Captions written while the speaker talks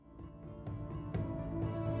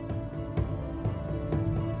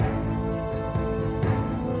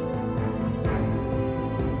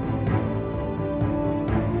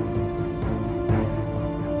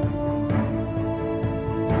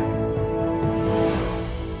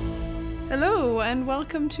Hello and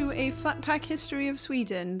welcome to a Flat Pack History of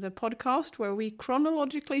Sweden, the podcast where we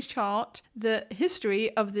chronologically chart the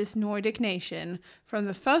history of this Nordic nation, from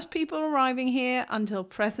the first people arriving here until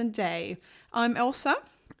present day. I'm Elsa.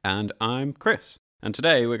 And I'm Chris. And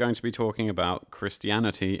today we're going to be talking about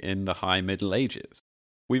Christianity in the High Middle Ages.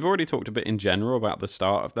 We've already talked a bit in general about the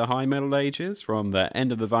start of the High Middle Ages, from the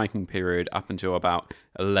end of the Viking period up until about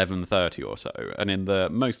 1130 or so. And in the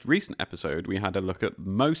most recent episode, we had a look at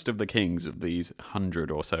most of the kings of these 100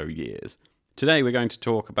 or so years. Today we're going to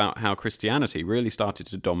talk about how Christianity really started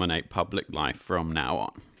to dominate public life from now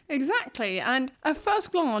on. Exactly, and at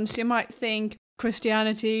first glance you might think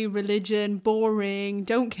Christianity, religion, boring,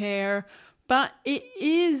 don't care. But it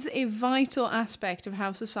is a vital aspect of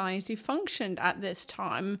how society functioned at this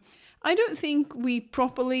time. I don't think we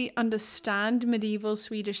properly understand medieval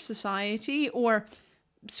Swedish society, or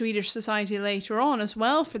Swedish society later on as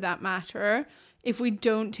well for that matter, if we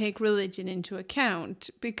don't take religion into account.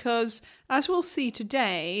 Because, as we'll see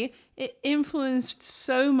today, it influenced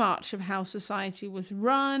so much of how society was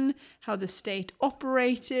run, how the state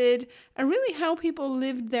operated, and really how people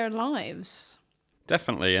lived their lives.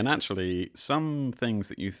 Definitely, and actually some things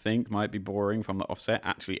that you think might be boring from the offset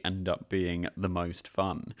actually end up being the most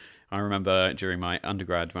fun. I remember during my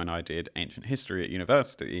undergrad when I did ancient history at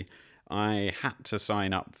university, I had to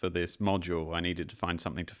sign up for this module. I needed to find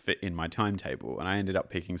something to fit in my timetable, and I ended up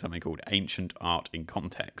picking something called Ancient Art in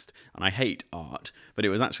Context. And I hate art, but it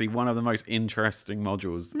was actually one of the most interesting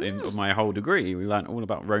modules in my whole degree. We learned all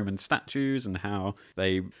about Roman statues and how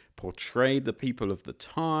they portrayed the people of the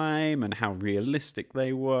time and how realistic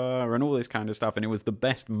they were and all this kind of stuff. And it was the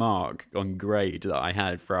best mark on grade that I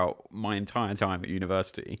had throughout my entire time at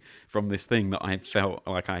university from this thing that I felt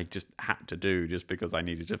like I just had to do just because I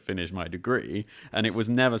needed to finish my degree. And it was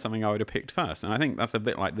never something I would have picked first. And I think that's a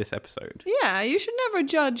bit like this episode. Yeah, you should never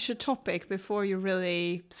judge a topic before you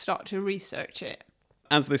really start to research it.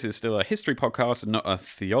 As this is still a history podcast and not a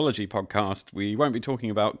theology podcast, we won't be talking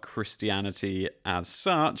about Christianity as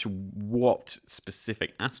such, what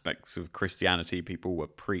specific aspects of Christianity people were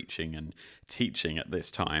preaching and teaching at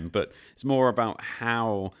this time, but it's more about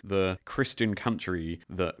how the Christian country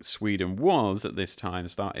that Sweden was at this time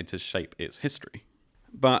started to shape its history.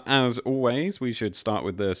 But as always, we should start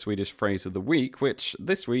with the Swedish phrase of the week, which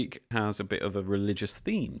this week has a bit of a religious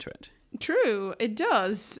theme to it. True, it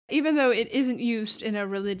does. Even though it isn't used in a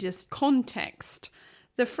religious context.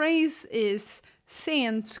 The phrase is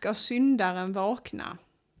 "Sent ska syndaren vakna."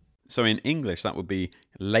 So in English, that would be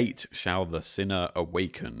 "late shall the sinner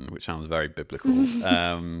awaken," which sounds very biblical.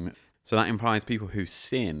 So that implies people who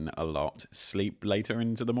sin a lot sleep later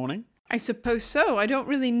into the morning? I suppose so. I don't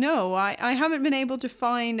really know. I haven't been able to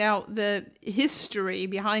find out the history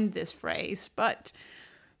behind this phrase, but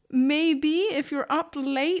maybe if you're up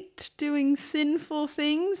late doing sinful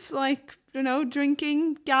things like,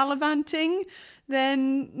 drinking, gallivanting,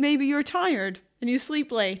 then maybe you're tired and you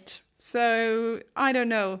sleep late. So I don't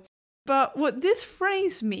know. But what this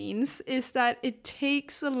phrase means is that it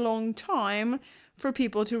takes a long time for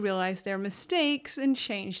people to realize their mistakes and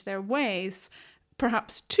change their ways.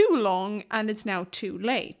 Perhaps too long, and it's now too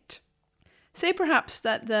late. Say perhaps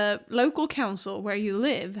that the local council where you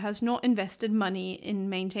live has not invested money in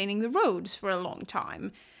maintaining the roads for a long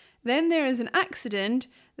time. Then there is an accident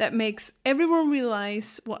that makes everyone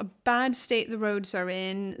realize what a bad state the roads are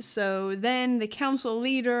in, so then the council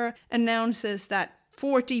leader announces that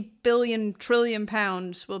 40 billion trillion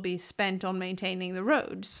pounds will be spent on maintaining the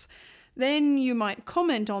roads. Then you might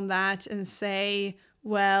comment on that and say,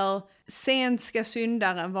 well, sent ska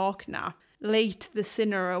syndaren vakna. Late the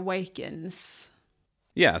sinner awakens.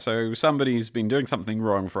 Yeah, so somebody's been doing something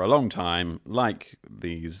wrong for a long time, like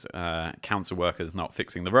these council workers not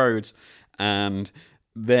fixing the roads, and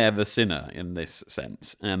they're the sinner in this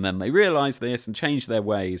sense. And then they realise this and change their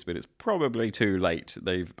ways, but it's probably too late.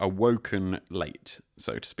 They've awoken late,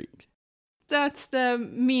 so to speak. That's the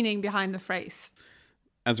meaning behind the phrase.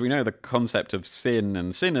 As we know, the concept of sin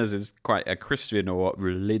and sinners is quite a Christian or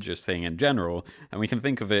religious thing in general, and we can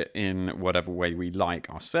think of it in whatever way we like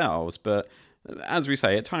ourselves, but as we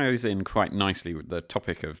say, it ties in quite nicely with the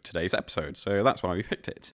topic of today's episode, so that's why we picked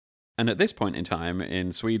it. And at this point in time,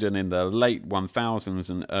 in Sweden in the late 1000s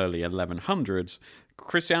and early 1100s,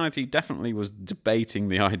 Christianity definitely was debating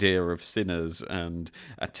the idea of sinners and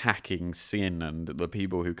attacking sin and the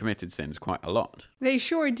people who committed sins quite a lot. They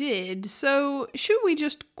sure did. So should we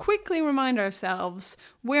just quickly remind ourselves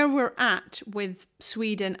where we're at with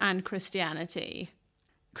Sweden and Christianity?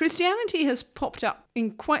 Christianity has popped up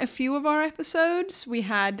in quite a few of our episodes. We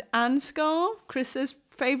had Ansgar, Chris's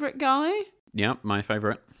favourite guy. Yeah, my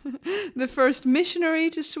favourite. the first missionary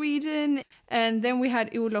to Sweden. And then we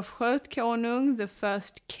had Olof Skötkonung, the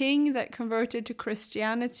first king that converted to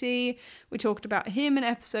Christianity. We talked about him in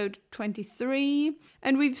episode 23.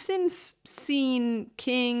 And we've since seen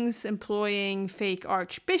kings employing fake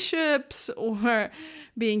archbishops, or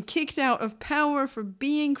being kicked out of power for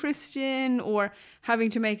being Christian, or having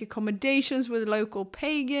to make accommodations with local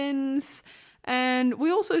pagans. And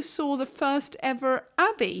we also saw the first ever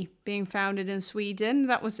abbey being founded in Sweden.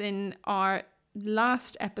 That was in our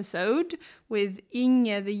last episode with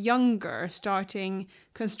Inge the Younger starting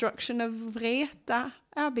construction of Vreta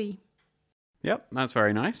Abbey. Yep, that's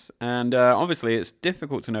very nice. And obviously it's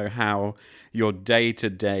difficult to know how your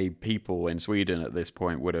day-to-day people in Sweden at this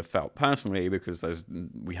point would have felt personally, because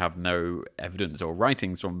we have no evidence or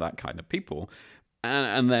writings from that kind of people.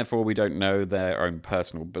 And therefore we don't know their own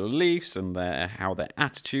personal beliefs and how their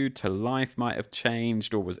attitude to life might have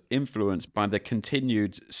changed or was influenced by the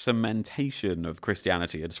continued cementation of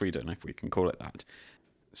Christianity in Sweden, if we can call it that.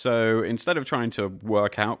 So instead of trying to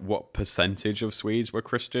work out what percentage of Swedes were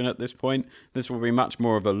Christian at this point, this will be much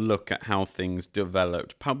more of a look at how things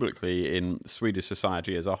developed publicly in Swedish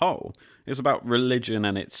society as a whole. It's about religion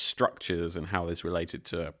and its structures and how this related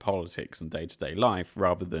to politics and day-to-day life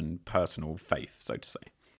rather than personal faith, so to say.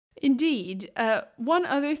 Indeed. One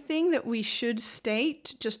other thing that we should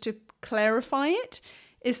state, just to clarify it,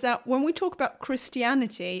 is that when we talk about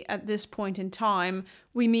Christianity at this point in time,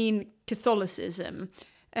 we mean Catholicism.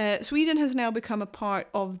 Sweden has now become a part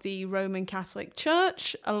of the Roman Catholic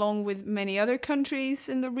Church, along with many other countries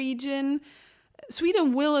in the region.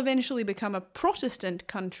 Sweden will eventually become a Protestant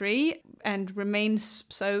country and remains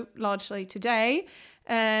so largely today.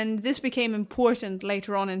 And this became important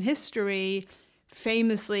later on in history,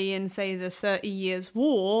 famously in, say, the 30 Years'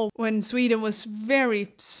 War, when Sweden was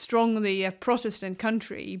very strongly a Protestant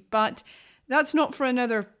country. But that's not for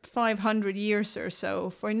another 500 years or so.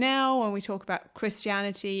 For now, when we talk about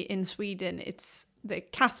Christianity in Sweden, it's the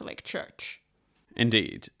Catholic Church.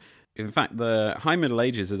 Indeed. In fact, the High Middle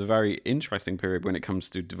Ages is a very interesting period when it comes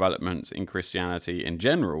to developments in Christianity in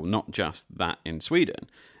general, not just that in Sweden.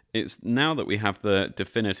 It's now that we have the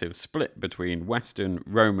definitive split between Western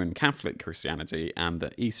Roman Catholic Christianity and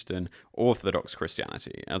the Eastern Orthodox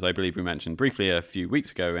Christianity, as I believe we mentioned briefly a few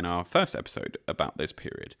weeks ago in our first episode about this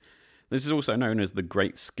period. This is also known as the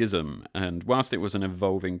Great Schism, and whilst it was an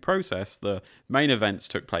evolving process, the main events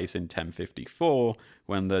took place in 1054,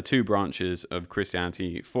 when the two branches of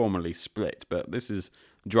Christianity formally split, but this is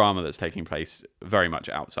drama that's taking place very much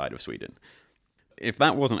outside of Sweden. If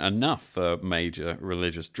that wasn't enough for major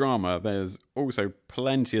religious drama, there's also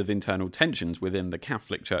plenty of internal tensions within the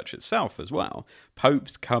Catholic Church itself as well.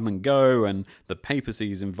 Popes come and go, and the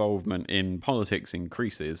papacy's involvement in politics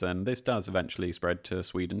increases, and this does eventually spread to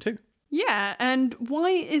Sweden too. Yeah, and why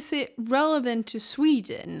is it relevant to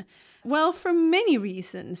Sweden? Well, for many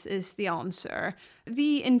reasons is the answer.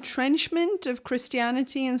 The entrenchment of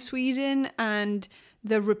Christianity in Sweden and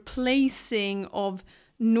the replacing of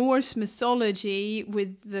Norse mythology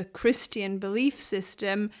with the Christian belief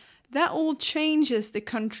system, that all changes the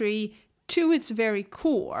country to its very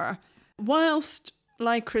core. Whilst,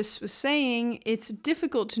 like Chris was saying, it's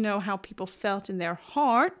difficult to know how people felt in their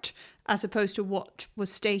heart, as opposed to what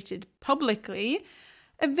was stated publicly,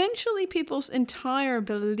 eventually people's entire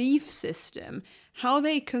belief system, how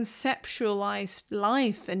they conceptualized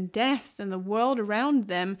life and death and the world around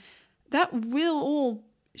them, that will all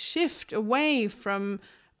shift away from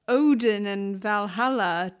Odin and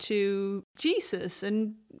Valhalla to Jesus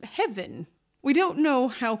and heaven. We don't know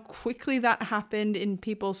how quickly that happened in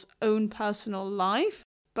people's own personal life,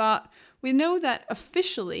 but we know that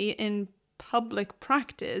officially in public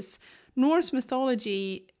practice, Norse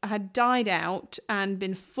mythology had died out and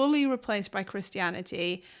been fully replaced by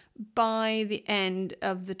Christianity by the end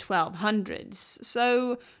of the 1200s,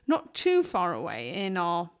 so not too far away in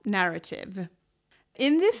our narrative.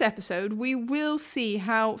 In this episode, we will see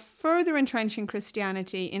how further entrenching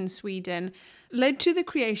Christianity in Sweden led to the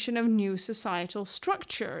creation of new societal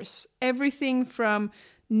structures, everything from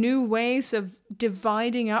new ways of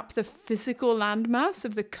dividing up the physical landmass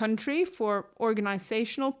of the country for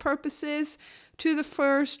organizational purposes to the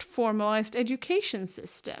first formalized education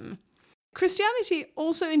system. Christianity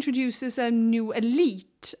also introduces a new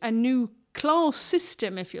elite, a new class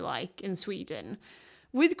system, if you like, in Sweden.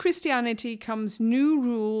 With Christianity comes new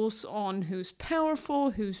rules on who's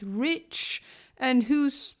powerful, who's rich, and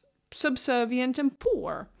who's subservient and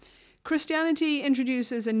poor. Christianity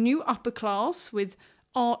introduces a new upper class with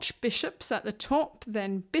archbishops at the top,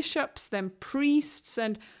 then bishops, then priests,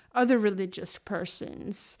 and other religious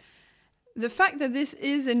persons. The fact that this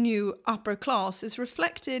is a new upper class is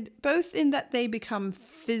reflected both in that they become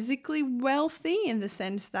physically wealthy, in the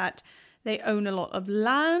sense that they own a lot of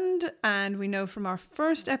land, and we know from our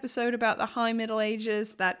first episode about the High Middle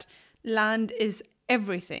Ages that land is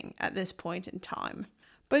everything at this point in time.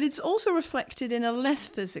 But it's also reflected in a less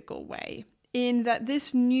physical way, in that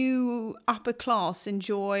this new upper class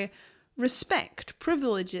enjoy respect,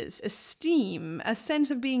 privileges, esteem, a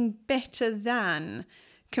sense of being better than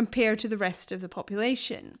compared to the rest of the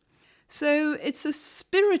population. So it's a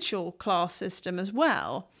spiritual class system as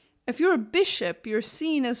well. If you're a bishop, you're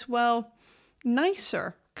seen as, well,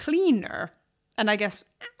 nicer, cleaner, and I guess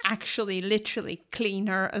actually literally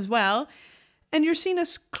cleaner as well. And you're seen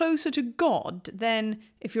as closer to God than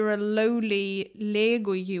if you're a lowly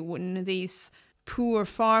legojon, these poor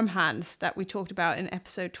farmhands that we talked about in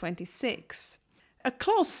episode 26. A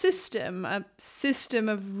class system, a system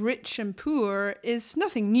of rich and poor, is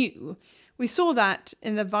nothing new. We saw that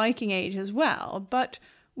in the Viking Age as well, but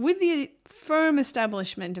with the firm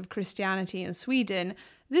establishment of Christianity in Sweden,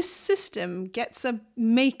 this system gets a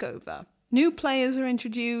makeover. New players are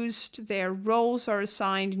introduced, their roles are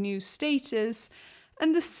assigned new status,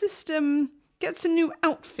 and the system gets a new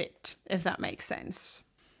outfit, if that makes sense.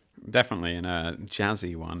 Definitely, and a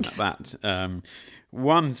jazzy one at that.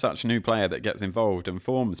 One such new player that gets involved and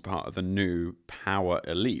forms part of the new power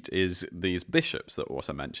elite is these bishops that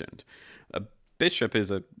also mentioned. A bishop is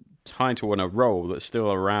a title and a role that's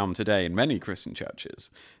still around today in many Christian churches.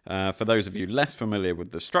 For those of you less familiar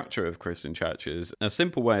with the structure of Christian churches, a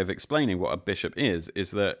simple way of explaining what a bishop is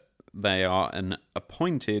that they are an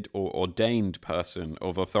appointed or ordained person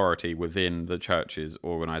of authority within the church's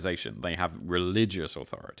organization. They have religious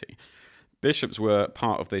authority. Bishops were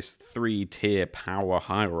part of this 3-tier power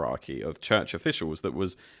hierarchy of church officials that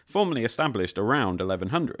was formally established around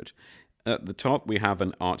 1100. At the top, we have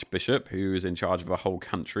an archbishop who is in charge of a whole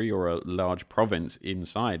country or a large province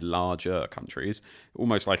inside larger countries,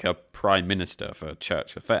 almost like a prime minister for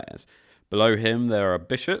church affairs. Below him, there are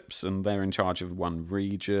bishops, and they're in charge of one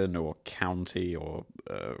region or county or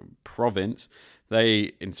province.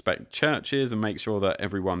 They inspect churches and make sure that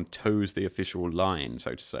everyone toes the official line,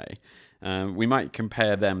 so to say. We might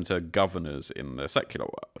compare them to governors in the secular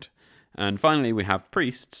world. And finally, we have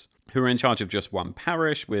priests, who are in charge of just one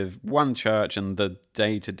parish with one church and the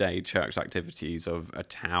day-to-day church activities of a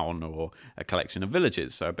town or a collection of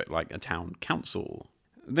villages, so a bit like a town council.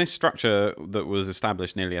 This structure that was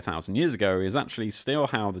established nearly 1,000 years ago is actually still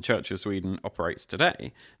how the Church of Sweden operates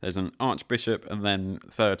today. There's an archbishop and then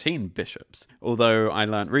 13 bishops. Although I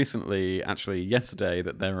learned recently, actually yesterday,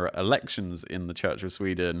 that there are elections in the Church of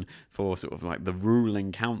Sweden for sort of like the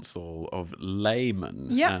ruling council of laymen.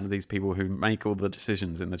 Yep. And these people who make all the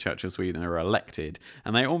decisions in the Church of Sweden are elected.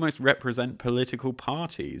 And they almost represent political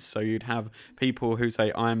parties. So you'd have people who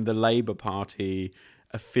say, I'm the Labour Party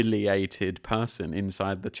affiliated person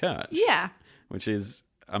inside the church. Yeah. Which is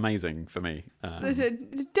amazing for me.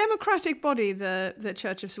 The democratic body, the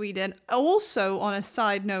Church of Sweden. Also, on a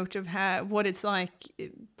side note of what it's like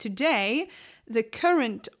today, the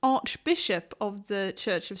current Archbishop of the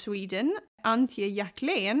Church of Sweden, Antje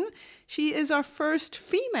Jacklén, she is our first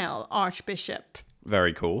female Archbishop.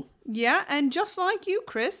 Very cool. Yeah, and just like you,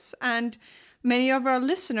 Chris, and many of our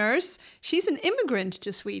listeners, she's an immigrant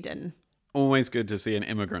to Sweden. Always good to see an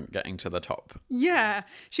immigrant getting to the top. Yeah,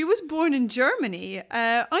 she was born in Germany.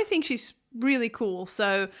 I think she's really cool,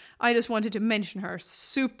 so I just wanted to mention her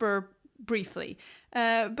super briefly.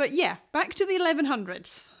 But yeah, back to the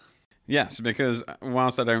 1100s. Yes, because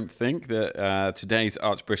whilst I don't think that today's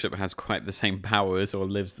Archbishop has quite the same powers or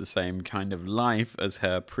lives the same kind of life as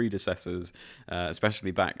her predecessors,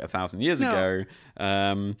 especially back 1,000 years ago,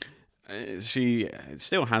 she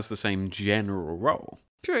still has the same general role.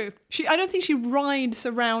 True. I don't think she rides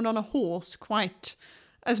around on a horse quite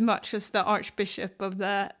as much as the Archbishop of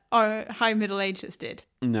the High Middle Ages did.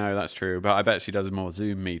 No, that's true. But I bet she does more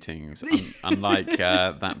Zoom meetings, unlike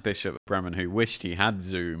that Bishop of Bremen who wished he had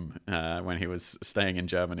Zoom when he was staying in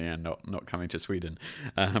Germany and not coming to Sweden.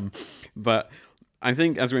 But I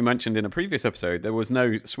think, as we mentioned in a previous episode, there was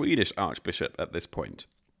no Swedish Archbishop at this point.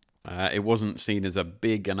 It wasn't seen as a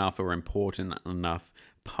big enough or important enough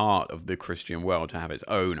part of the Christian world to have its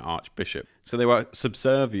own archbishop. So they were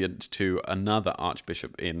subservient to another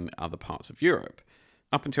archbishop in other parts of Europe.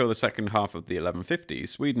 Up until the second half of the 1150s,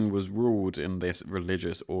 Sweden was ruled in this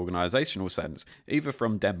religious organisational sense, either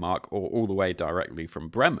from Denmark or all the way directly from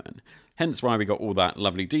Bremen. Hence why we got all that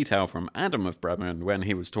lovely detail from Adam of Bremen when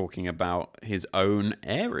he was talking about his own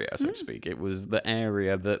area, so to speak. It was the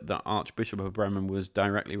area that the Archbishop of Bremen was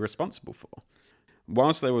directly responsible for.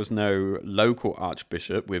 Whilst there was no local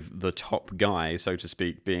archbishop with the top guy, so to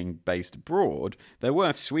speak, being based abroad, there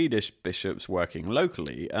were Swedish bishops working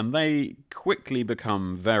locally, and they quickly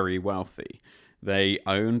become very wealthy. They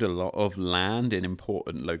owned a lot of land in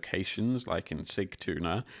important locations, like in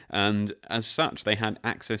Sigtuna, and as such, they had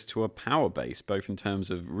access to a power base, both in terms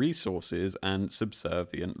of resources and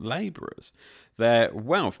subservient labourers. Their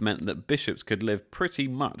wealth meant that bishops could live pretty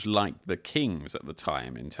much like the kings at the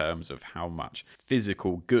time in terms of how much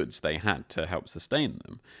physical goods they had to help sustain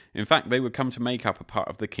them. In fact, they would come to make up a part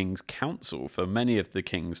of the king's council for many of the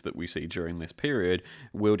kings that we see during this period,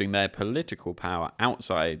 wielding their political power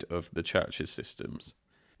outside of the church's systems.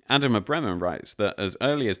 Adam of Bremen writes that as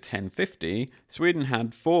early as 1050, Sweden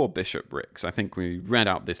had 4 bishoprics. I think we read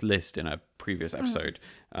out this list in a previous episode.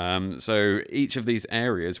 So each of these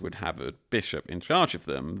areas would have a bishop in charge of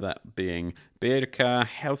them, that being Birka,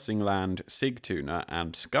 Hälsingland, Sigtuna,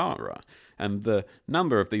 and Skara. And the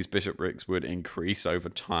number of these bishoprics would increase over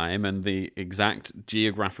time, and the exact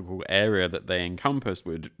geographical area that they encompassed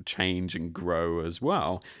would change and grow as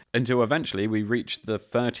well, until eventually we reached the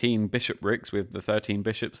 13 bishoprics with the 13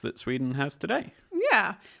 bishops that Sweden has today.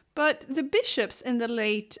 Yeah, but the bishops in the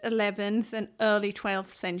late 11th and early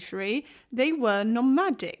 12th century, they were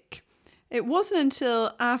nomadic. It wasn't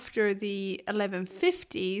until after the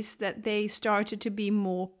 1150s that they started to be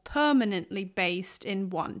more permanently based in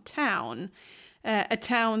one town. A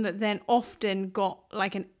town that then often got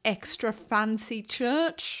like an extra fancy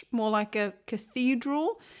church, more like a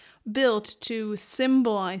cathedral, built to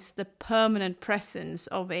symbolize the permanent presence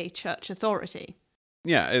of a church authority.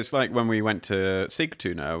 Yeah, it's like when we went to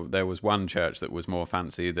Sigtuna, there was one church that was more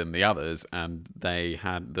fancy than the others, and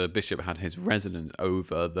the bishop had his residence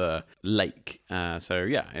over the lake. So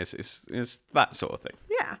yeah, it's that sort of thing.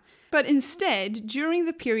 Yeah, but instead, during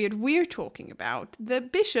the period we're talking about, the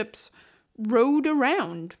bishops rode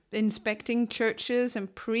around, inspecting churches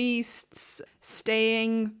and priests,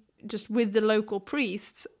 staying just with the local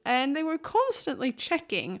priests, and they were constantly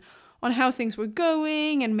checking on how things were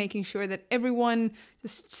going and making sure that everyone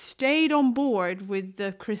just stayed on board with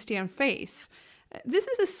the Christian faith. This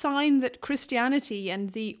is a sign that Christianity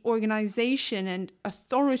and the organization and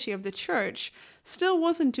authority of the church still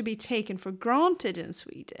wasn't to be taken for granted in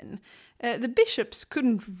Sweden. The bishops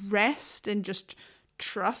couldn't rest and just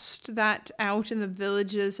trust that out in the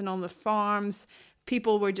villages and on the farms,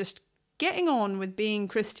 people were just getting on with being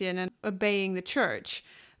Christian and obeying the church.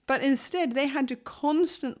 But instead, they had to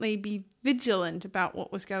constantly be vigilant about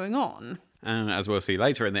what was going on. And as we'll see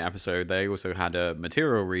later in the episode, they also had a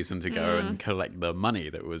material reason to go and collect the money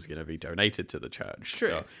that was going to be donated to the church.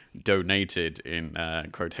 True. Donated in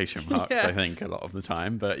quotation marks, Yeah. I think, a lot of the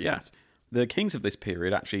time. But yes, the kings of this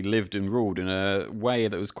period actually lived and ruled in a way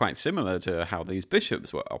that was quite similar to how these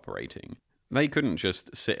bishops were operating. They couldn't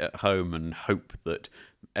just sit at home and hope that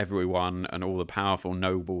everyone and all the powerful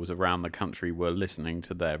nobles around the country were listening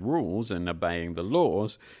to their rules and obeying the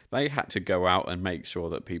laws. They had to go out and make sure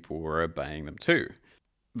that people were obeying them too.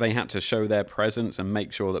 They had to show their presence and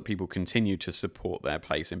make sure that people continued to support their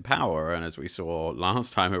place in power. And as we saw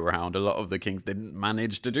last time around, a lot of the kings didn't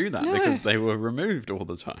manage to do that because they were removed all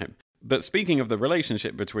the time. But speaking of the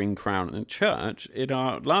relationship between crown and church, in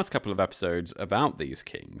our last couple of episodes about these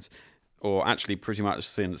kings, or actually pretty much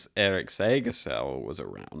since Erik Segersäll was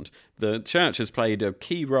around, the church has played a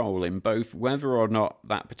key role in both whether or not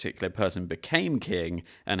that particular person became king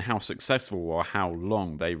and how successful or how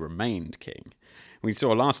long they remained king. We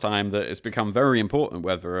saw last time that it's become very important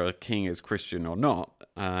whether a king is Christian or not,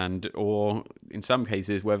 or in some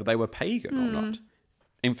cases whether they were pagan or not.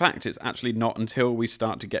 In fact, it's actually not until we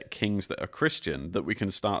start to get kings that are Christian that we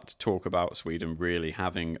can start to talk about Sweden really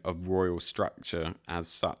having a royal structure as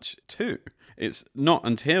such too. It's not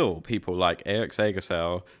until people like Erik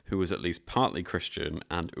Segersäll, who was at least partly Christian,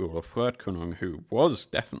 and Olof Rödkonung, who was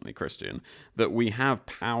definitely Christian, that we have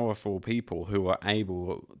powerful people who are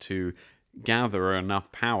able to gather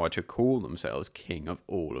enough power to call themselves king of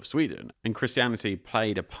all of Sweden. And Christianity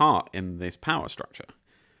played a part in this power structure.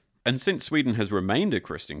 And since Sweden has remained a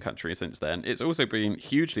Christian country since then, it's also been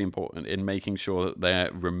hugely important in making sure that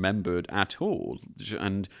they're remembered at all,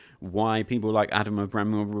 and why people like Adam of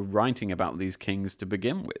Bremen were writing about these kings to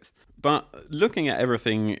begin with. But looking at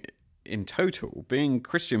everything in total, being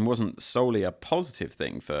Christian wasn't solely a positive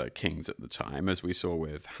thing for kings at the time, as we saw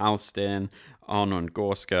with Halsten, Arnund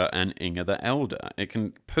Gorska, and Inge the Elder. It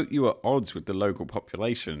can put you at odds with the local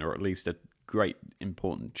population, or at least a great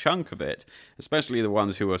important chunk of it, especially the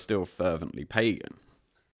ones who are still fervently pagan.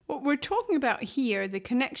 What we're talking about here, the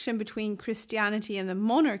connection between Christianity and the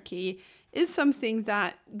monarchy, is something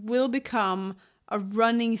that will become a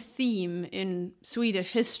running theme in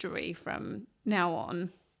Swedish history from now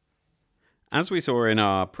on. As we saw in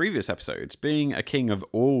our previous episodes, being a king of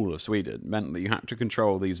all of Sweden meant that you had to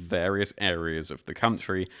control these various areas of the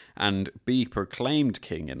country and be proclaimed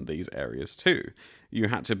king in these areas too. You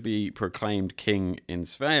had to be proclaimed king in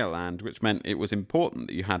Svealand, which meant it was important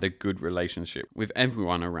that you had a good relationship with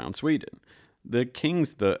everyone around Sweden. The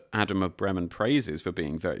kings that Adam of Bremen praises for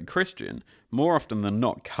being very Christian more often than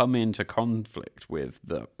not come into conflict with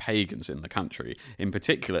the pagans in the country, in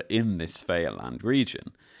particular in this Svealand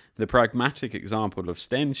region. The pragmatic example of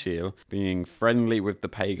Stenshil being friendly with the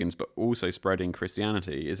pagans but also spreading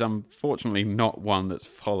Christianity is unfortunately not one that's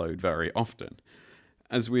followed very often.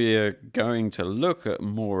 As we're going to look at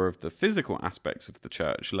more of the physical aspects of the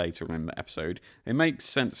church later in the episode, it makes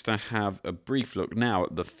sense to have a brief look now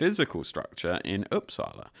at the physical structure in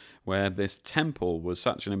Uppsala, where this temple was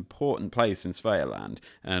such an important place in Svealand,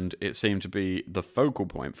 and it seemed to be the focal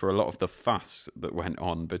point for a lot of the fuss that went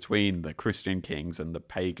on between the Christian kings and the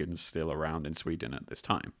pagans still around in Sweden at this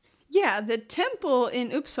time. Yeah, the temple in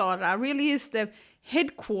Uppsala really is the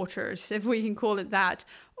headquarters, if we can call it that,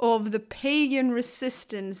 of the pagan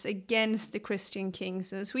resistance against the Christian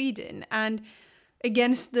kings in Sweden and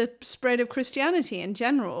against the spread of Christianity in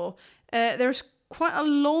general. There's quite a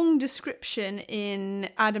long description in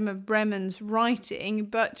Adam of Bremen's writing,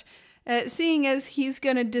 but seeing as he's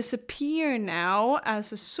going to disappear now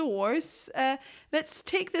as a source, let's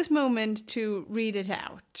take this moment to read it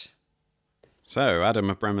out. So, Adam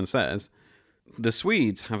of Bremen says, "The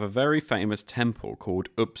Swedes have a very famous temple called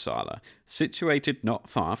Uppsala, situated not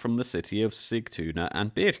far from the city of Sigtuna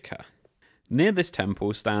and Birka. Near this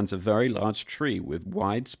temple stands a very large tree with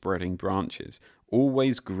wide-spreading branches,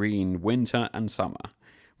 always green winter and summer.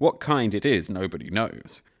 What kind it is, nobody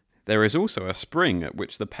knows. There is also a spring at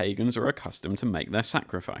which the pagans are accustomed to make their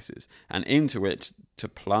sacrifices, and into it to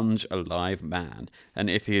plunge a live man,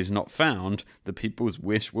 and if he is not found, the people's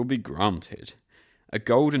wish will be granted. A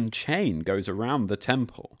golden chain goes around the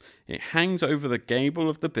temple. It hangs over the gable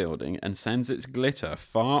of the building and sends its glitter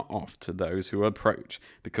far off to those who approach,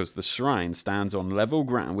 because the shrine stands on level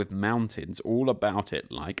ground with mountains all about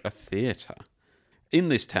it like a theatre. In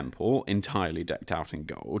this temple, entirely decked out in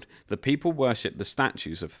gold, the people worship the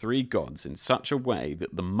statues of 3 gods in such a way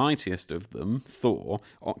that the mightiest of them, Thor,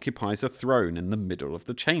 occupies a throne in the middle of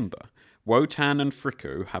the chamber. Wotan and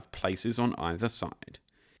Fricko have places on either side.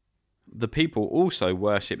 The people also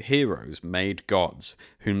worship heroes made gods,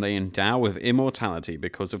 whom they endow with immortality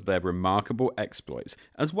because of their remarkable exploits,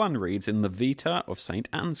 as one reads in the Vita of St.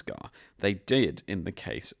 Ansgar, they did in the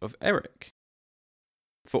case of Eric.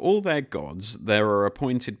 For all their gods, there are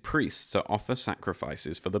appointed priests to offer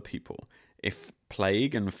sacrifices for the people. If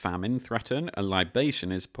plague and famine threaten, a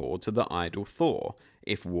libation is poured to the idol Thor.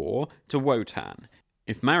 If war, to Wotan.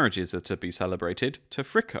 If marriages are to be celebrated, to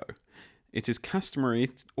Fricko. It is customary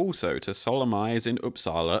also to solemnize in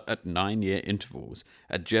Uppsala at 9-year intervals,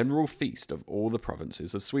 a general feast of all the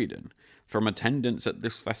provinces of Sweden. From attendance at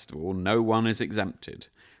this festival, no one is exempted.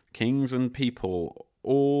 Kings and people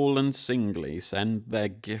all and singly send their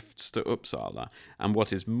gifts to Uppsala, and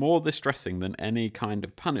what is more distressing than any kind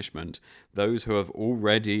of punishment, those who have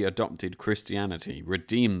already adopted Christianity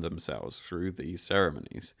redeem themselves through these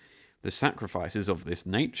ceremonies. The sacrifices of this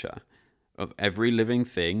nature. Of every living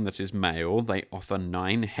thing that is male, they offer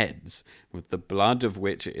 9 heads, with the blood of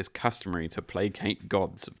which it is customary to placate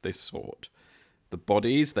gods of this sort. The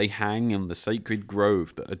bodies they hang in the sacred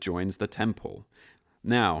grove that adjoins the temple.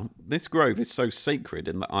 Now, this grove is so sacred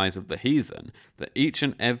in the eyes of the heathen that each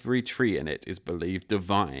and every tree in it is believed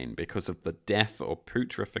divine because of the death or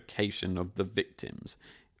putrefaction of the victims.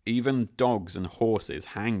 Even dogs and horses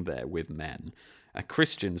hang there with men. A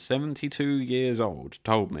Christian 72 years old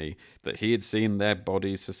told me that he had seen their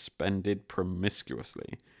bodies suspended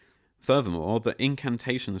promiscuously. Furthermore, the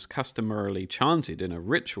incantations customarily chanted in a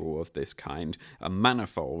ritual of this kind are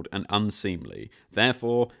manifold and unseemly.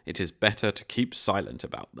 Therefore, it is better to keep silent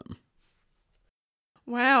about them.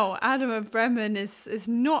 Wow, Adam of Bremen is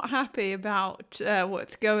not happy about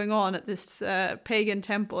what's going on at this pagan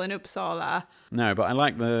temple in Uppsala. No, but I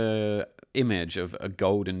like the image of a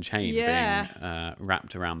golden chain being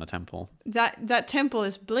wrapped around the temple. That temple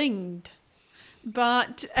is blinged.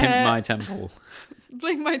 But Pimp my temple.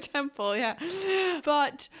 Bling my temple, yeah.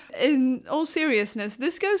 But in all seriousness,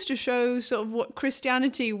 this goes to show sort of what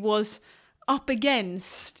Christianity was up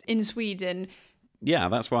against in Sweden. Yeah,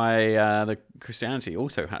 that's why the Christianity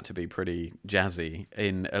also had to be pretty jazzy,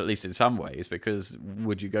 at least in some ways, because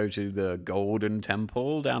would you go to the Golden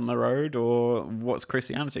Temple down the road, or what's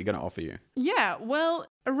Christianity going to offer you? Yeah, well,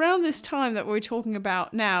 around this time that we're talking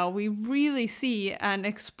about now, we really see an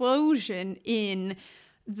explosion in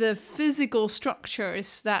the physical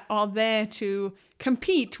structures that are there to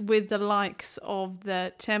compete with the likes of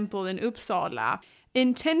the temple in Uppsala. In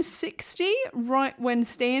 1060, right when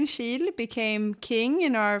Stenkiel became king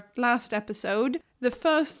in our last episode, the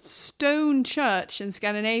first stone church in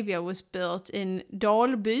Scandinavia was built in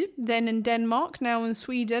Dalby, then in Denmark, now in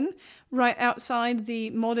Sweden, right outside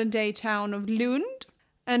the modern-day town of Lund.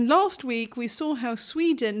 And last week we saw how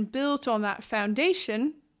Sweden built on that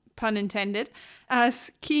foundation, pun intended,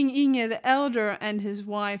 as King Inge the Elder and his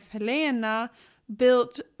wife Helena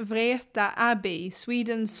built Vreta Abbey,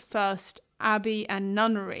 Sweden's first abbey and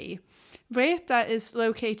nunnery. Vreta is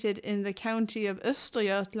located in the county of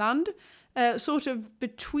Östergötland, sort of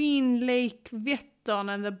between Lake Vättern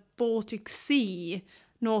and the Baltic Sea,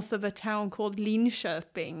 north of a town called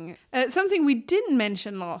Linköping. Something we didn't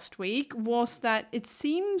mention last week was that it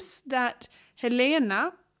seems that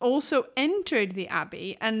Helena also entered the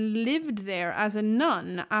abbey and lived there as a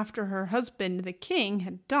nun after her husband, the king,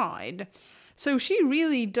 had died. So she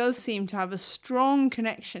really does seem to have a strong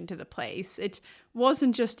connection to the place. It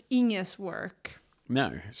wasn't just Inge's work.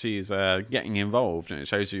 No, she's getting involved, and it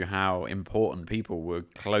shows you how important people were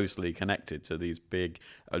closely connected to these big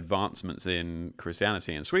advancements in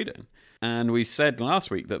Christianity in Sweden. And we said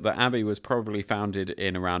last week that the abbey was probably founded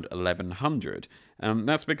in around 1100.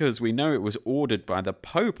 That's because we know it was ordered by the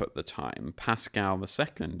Pope at the time, Pascal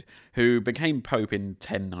II, who became Pope in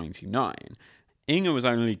 1099. Inge was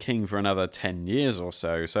only king for another 10 years or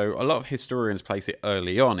so a lot of historians place it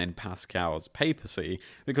early on in Pascal's papacy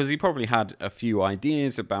because he probably had a few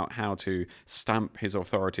ideas about how to stamp his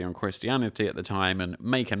authority on Christianity at the time and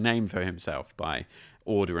make a name for himself by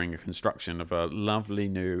ordering a construction of a lovely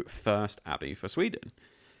new first abbey for Sweden.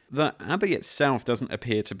 The abbey itself doesn't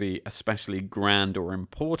appear to be especially grand or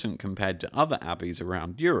important compared to other abbeys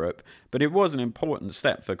around Europe, but it was an important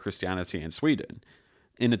step for Christianity in Sweden.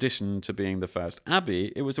 In addition to being the first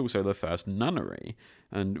abbey, it was also the first nunnery,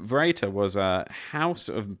 and Vreta was a house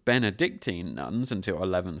of Benedictine nuns until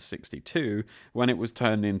 1162, when it was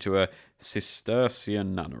turned into a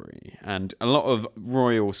Cistercian nunnery, and a lot of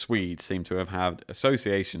royal Swedes seem to have had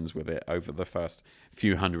associations with it over the first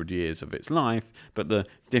few hundred years of its life, but the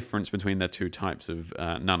difference between the two types of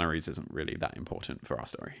nunneries isn't really that important for our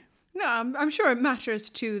story. No, I'm sure it matters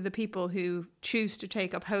to the people who choose to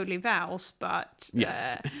take up holy vows, but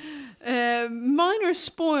yes. Minor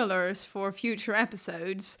spoilers for future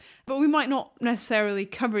episodes, but we might not necessarily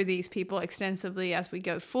cover these people extensively as we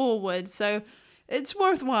go forward, so it's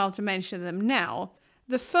worthwhile to mention them now.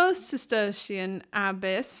 The first Cistercian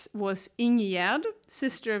abbess was Ingegerd,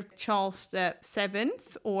 sister of Charles VII,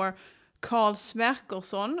 or Karl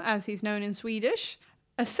Sverkersson, as he's known in Swedish.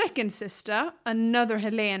 A second sister, another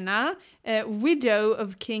Helena, widow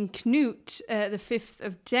of King Knut V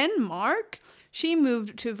of Denmark. She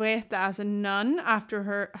moved to Vreta as a nun after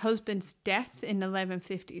her husband's death in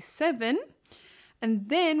 1157. And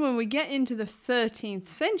then when we get into the 13th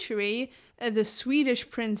century, the Swedish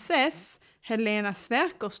princess Helena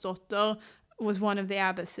Sverkersdotter was one of the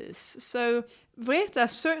abbesses. So Vreta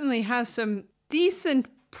certainly has some decent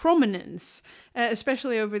prominence,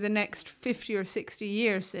 especially over the next 50 or 60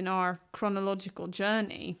 years in our chronological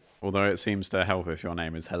journey. Although it seems to help if your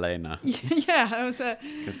name is Helena. Yeah,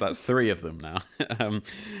 because that's three of them now.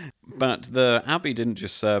 But the abbey didn't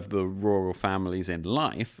just serve the royal families in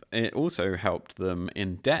life, it also helped them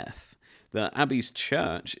in death. The abbey's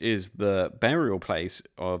church is the burial place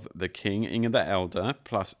of the king Inge the Elder,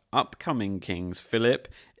 plus upcoming kings Philip,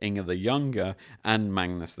 Inge the Younger, and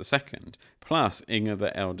Magnus II, plus Inge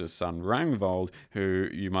the Elder's son Ragnvald, who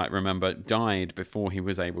you might remember died before he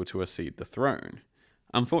was able to accede the throne.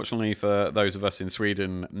 Unfortunately for those of us in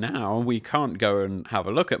Sweden now, we can't go and have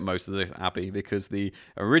a look at most of this abbey because the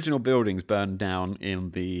original buildings burned down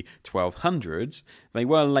in the 1200s. They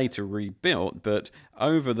were later rebuilt, but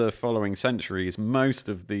over the following centuries, most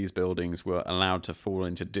of these buildings were allowed to fall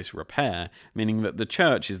into disrepair, meaning that the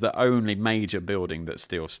church is the only major building that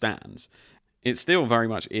still stands. It still very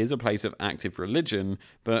much is a place of active religion,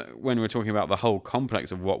 but when we're talking about the whole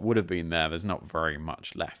complex of what would have been there, there's not very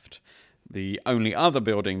much left. The only other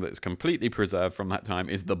building that's completely preserved from that time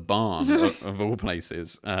is the barn, of all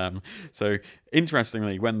places. So,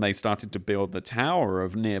 interestingly, when they started to build the tower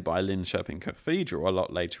of nearby Linköping Cathedral a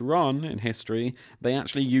lot later on in history, they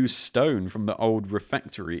actually used stone from the old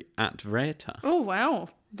refectory at Vreta. Oh, wow.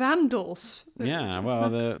 vandals. Yeah, well,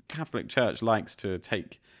 the Catholic Church likes to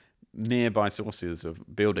take nearby sources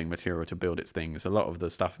of building material to build its things. A lot of the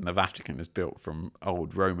stuff in the Vatican is built from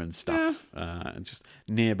old Roman stuff, just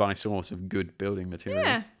nearby source of good building material.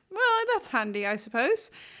 Yeah, well, that's handy, I suppose.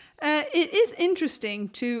 It is interesting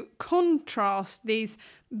to contrast these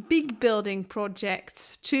big building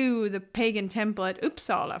projects to the pagan temple at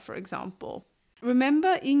Uppsala, for example.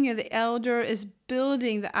 Remember, Inge the Elder is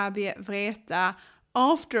building the abbey at Vreta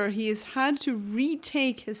after he has had to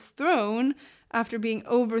retake his throne after being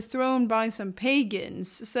overthrown by some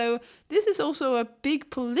pagans. So this is also a big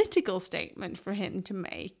political statement for him to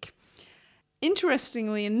make.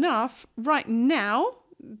 Interestingly enough, right now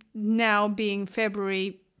being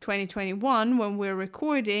February 2021 when we're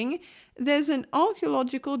recording, there's an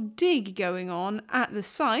archaeological dig going on at the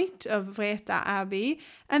site of Vreta Abbey,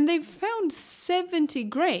 and they've found 70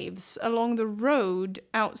 graves along the road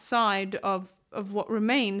outside of what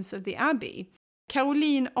remains of the abbey.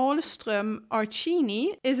 Caroline Ahlström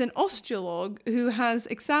Archini is an osteolog who has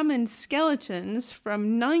examined skeletons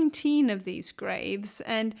from 19 of these graves,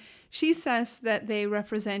 and she says that they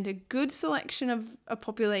represent a good selection of a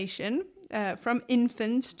population, from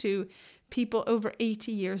infants to people over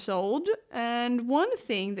 80 years old. And one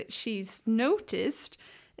thing that she's noticed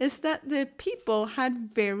is that the people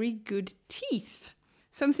had very good teeth,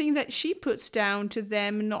 something that she puts down to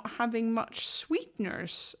them not having much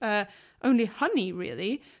sweeteners, only honey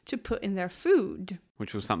really, to put in their food.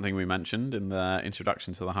 Which was something we mentioned in the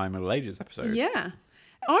introduction to the High Middle Ages episode. Yeah.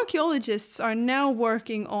 Archaeologists are now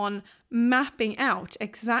working on mapping out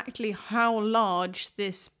exactly how large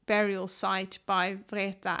this burial site by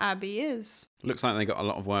Vreta Abbey is. Looks like they got a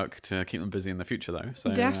lot of work to keep them busy in the future, though.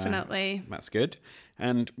 So definitely. That's good.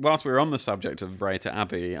 And whilst we're on the subject of Vreta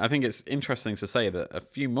Abbey, I think it's interesting to say that a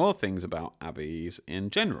few more things about abbeys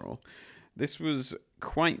in general. This was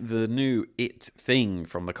quite the new thing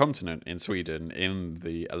from the continent in Sweden in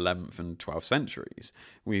the 11th and 12th centuries.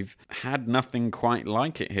 We've had nothing quite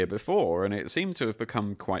like it here before, and it seems to have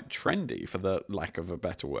become quite trendy, for the lack of a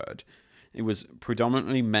better word. It was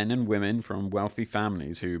predominantly men and women from wealthy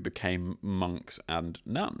families who became monks and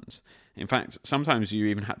nuns. In fact, sometimes you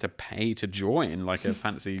even had to pay to join, like a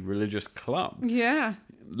fancy religious club. Yeah.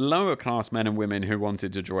 Lower class men and women who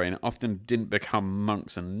wanted to join often didn't become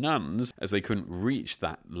monks and nuns, as they couldn't reach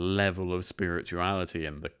that level of spirituality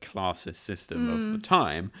in the classist system of the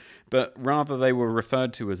time, but rather they were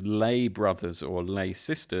referred to as lay brothers or lay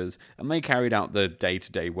sisters, and they carried out the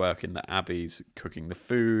day-to-day work in the abbeys, cooking the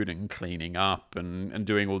food and cleaning up and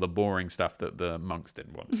doing all the boring stuff that the monks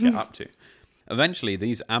didn't want to get up to. Eventually,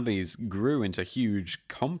 these abbeys grew into huge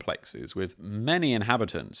complexes with many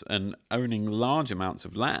inhabitants and owning large amounts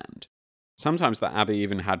of land. Sometimes the abbey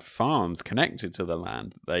even had farms connected to the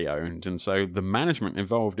land they owned, and so the management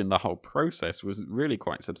involved in the whole process was really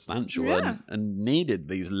quite substantial and needed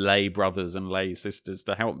these lay brothers and lay sisters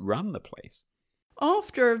to help run the place.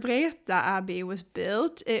 After Vreta Abbey was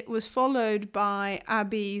built, it was followed by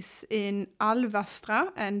abbeys in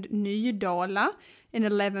Alvastra and Nydala in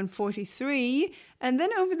 1143, and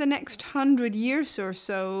then over the next 100 years or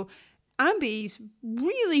so, abbeys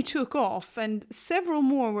really took off, and several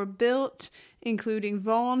more were built, including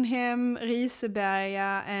Varnhem,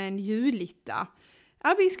 Riseberga, and Julita.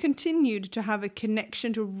 Abbeys continued to have a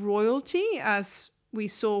connection to royalty, as we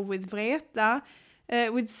saw with Vreta,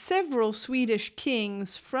 with several Swedish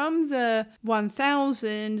kings from the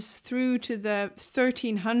 1000s through to the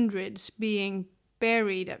 1300s being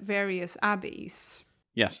buried at various abbeys.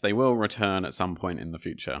 Yes, they will return at some point in the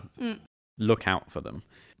future. Look out for them.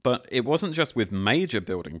 But it wasn't just with major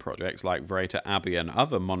building projects like Vreta Abbey and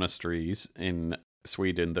other monasteries in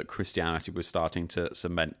Sweden that Christianity was starting to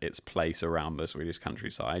cement its place around the Swedish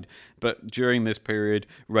countryside. But during this period,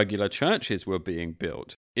 regular churches were being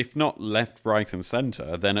built. If not left, right and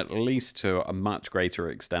centre, then at least to a much greater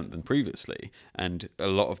extent than previously. And a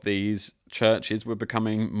lot of these churches were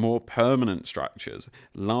becoming more permanent structures,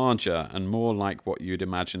 larger and more like what you'd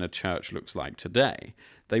imagine a church looks like today.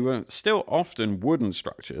 They were still often wooden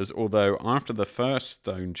structures, although after the first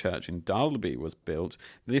stone church in Dalby was built,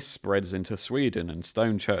 this spreads into Sweden, and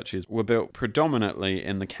stone churches were built predominantly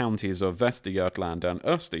in the counties of Västergötland and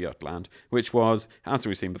Östergötland, which was, as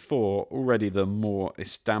we've seen before, already the more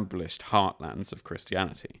established heartlands of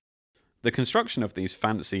Christianity. The construction of these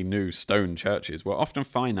fancy new stone churches were often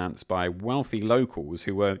financed by wealthy locals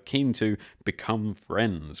who were keen to become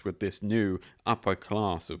friends with this new upper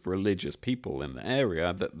class of religious people in the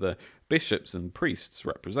area that the bishops and priests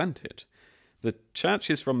represented. The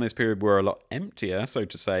churches from this period were a lot emptier, so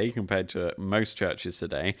to say, compared to most churches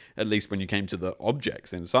today, at least when you came to the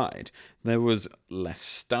objects inside. There was less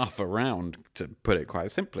stuff around, to put it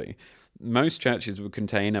quite simply. Most churches would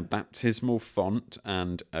contain a baptismal font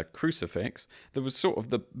and a crucifix. That was sort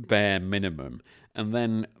of the bare minimum. And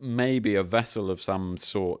then maybe a vessel of some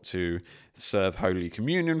sort to serve Holy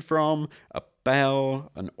Communion from, a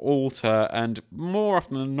bell, an altar, and more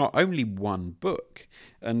often than not, only one book.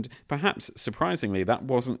 And perhaps surprisingly, that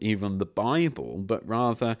wasn't even the Bible, but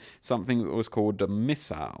rather something that was called a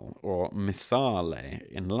missal, or missale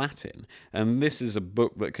in Latin. And this is a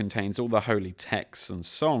book that contains all the holy texts and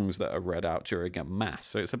songs that are read out during a mass.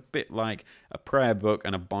 So it's a bit like a prayer book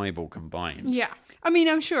and a Bible combined. Yeah. I mean,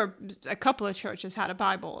 I'm sure a couple of churches had a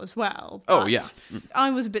Bible as well. Oh, yeah.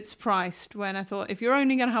 I was a bit surprised when I thought, if you're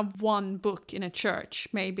only going to have one book in a church,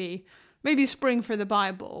 maybe spring for the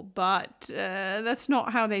Bible, but that's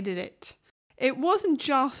not how they did it. It wasn't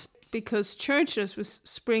just because churches was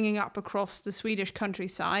springing up across the Swedish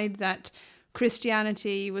countryside that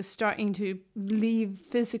Christianity was starting to leave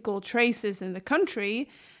physical traces in the country.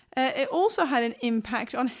 It also had an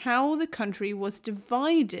impact on how the country was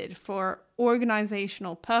divided for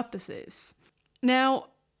organizational purposes. Now,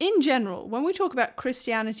 in general, when we talk about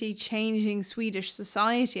Christianity changing Swedish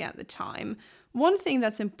society at the time, one thing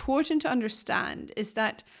that's important to understand is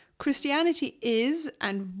that Christianity is,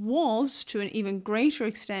 and was to an even greater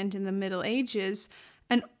extent in the Middle Ages,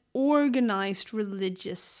 an organized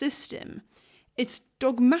religious system. It's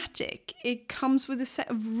dogmatic. It comes with a set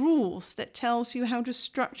of rules that tells you how to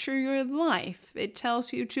structure your life. It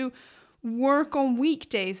tells you to work on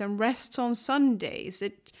weekdays and rest on Sundays.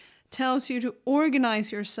 It tells you to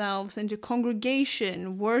organize yourselves into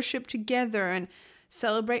congregation, worship together, and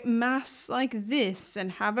celebrate Mass like this,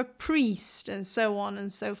 and have a priest, and so on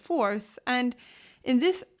and so forth. And in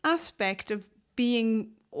this aspect of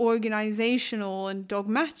being organizational and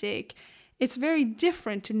dogmatic, it's very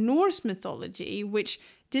different to Norse mythology, which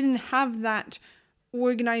didn't have that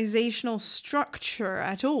organizational structure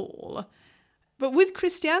at all. But with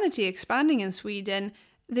Christianity expanding in Sweden,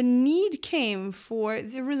 the need came for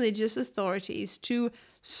the religious authorities to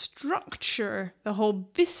structure the whole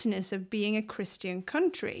business of being a Christian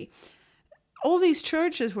country. All these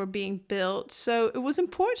churches were being built, so it was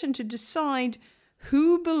important to decide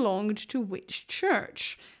who belonged to which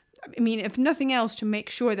church. I mean, if nothing else, to make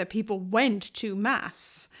sure that people went to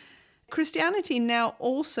Mass. Christianity now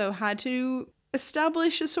also had to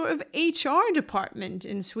establish a sort of HR department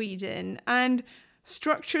in Sweden and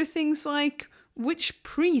structure things like which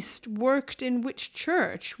priest worked in which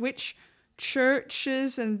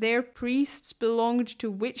churches and their priests belonged to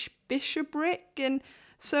which bishopric, and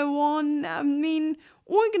so on. I mean,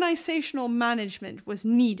 organizational management was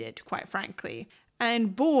needed, quite frankly.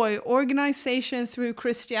 And boy, organization through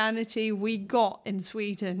Christianity we got in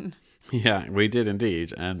Sweden. Yeah, we did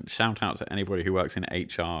indeed. And shout out to anybody who works in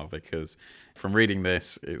HR, because from reading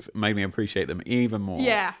this, it's made me appreciate them even more.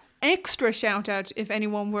 Yeah. Extra shout out if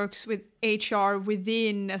anyone works with HR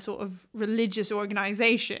within a sort of religious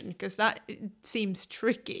organization, because that seems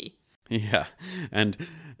tricky. Yeah, and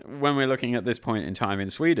when we're looking at this point in time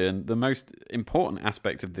in Sweden, the most important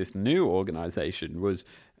aspect of this new organisation was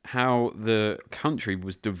how the country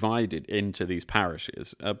was divided into these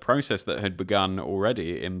parishes, a process that had begun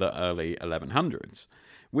already in the early 1100s.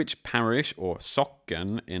 Which parish, or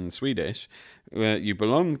socken in Swedish, you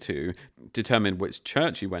belonged to determined which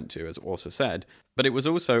church you went to, as Åsa said, but it was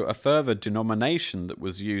also a further denomination that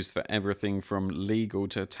was used for everything from legal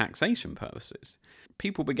to taxation purposes.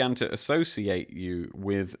 People began to associate you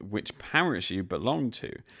with which parish you belonged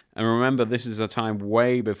to. And remember, this is a time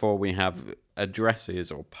way before we have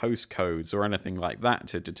addresses or postcodes or anything like that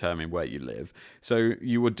to determine where you live. So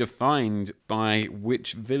you were defined by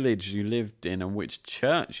which village you lived in and which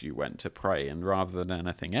church you went to pray in, rather than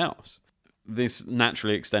anything else. This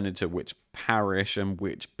naturally extended to which parish and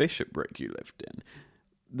which bishopric you lived in.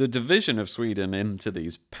 The division of Sweden into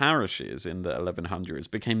these parishes in the 1100s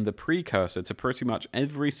became the precursor to pretty much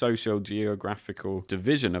every socio-geographical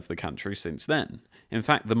division of the country since then. In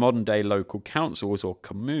fact, the modern-day local councils, or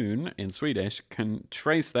kommun in Swedish, can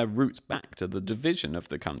trace their roots back to the division of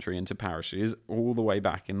the country into parishes all the way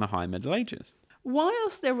back in the High Middle Ages.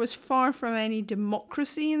 Whilst there was far from any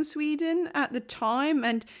democracy in Sweden at the time,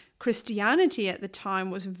 and Christianity at the time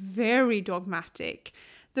was very dogmatic,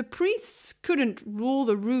 the priests couldn't rule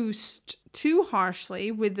the roost too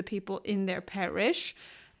harshly with the people in their parish.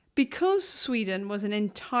 Because Sweden was an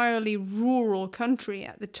entirely rural country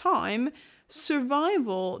at the time,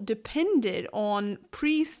 survival depended on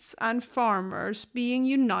priests and farmers being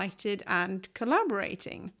united and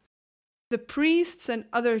collaborating. The priests and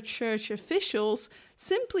other church officials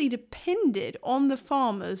simply depended on the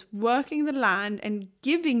farmers working the land and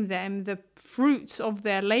giving them the fruits of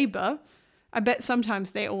their labor. I bet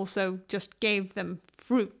sometimes they also just gave them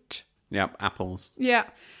fruit. Yep, apples. Yeah,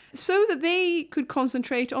 so that they could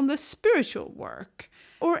concentrate on the spiritual work,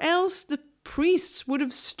 or else the priests would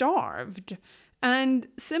have starved. And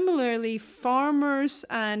similarly, farmers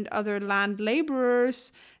and other land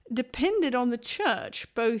laborers depended on the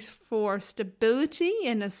church, both for stability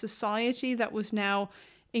in a society that was now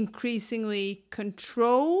increasingly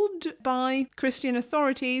controlled by Christian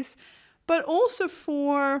authorities, but also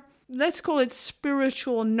for, let's call it,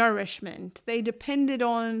 spiritual nourishment. They depended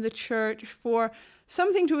on the church for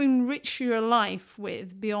something to enrich your life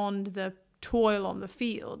with beyond the toil on the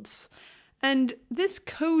fields. And this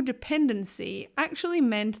codependency actually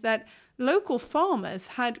meant that local farmers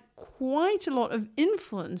had quite a lot of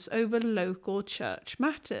influence over local church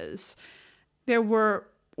matters. There were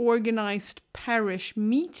organized parish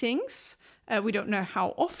meetings, we don't know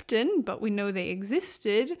how often, but we know they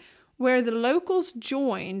existed, where the locals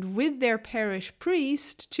joined with their parish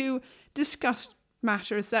priest to discuss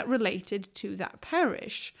matters that related to that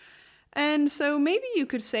parish. And so maybe you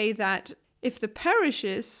could say that if the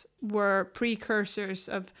parishes were precursors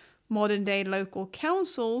of modern-day local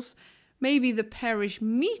councils, maybe the parish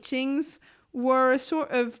meetings were a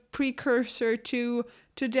sort of precursor to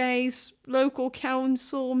today's local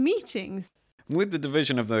council meetings. With the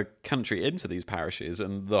division of the country into these parishes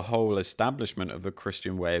and the whole establishment of a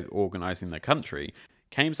Christian way of organising the country,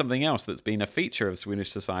 came something else that's been a feature of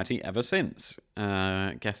Swedish society ever since.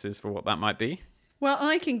 Guesses for what that might be? Well,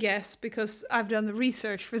 I can guess because I've done the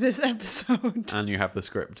research for this episode. And you have the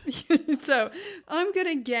script. So I'm going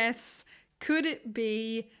to guess, could it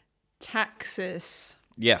be taxes?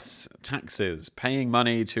 Yes, taxes, paying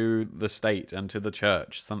money to the state and to the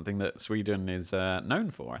church, something that Sweden is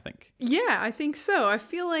known for, I think. Yeah, I think so. I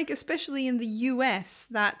feel like, especially in the US,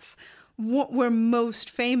 that's what we're most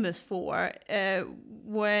famous for.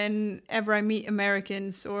 Whenever I meet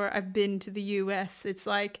Americans or I've been to the US, it's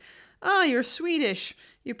like, you're Swedish.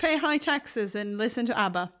 You pay high taxes and listen to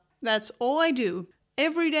ABBA. That's all I do.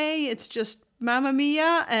 Every day, it's just Mamma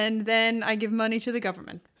Mia, and then I give money to the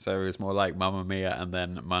government. So it's more like Mamma Mia and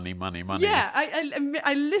then money, money, money. Yeah,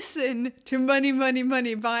 I listen to Money, Money,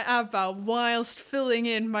 Money by ABBA whilst filling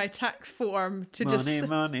in my tax form to money, just... Money,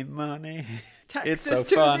 money, money. Taxes It's so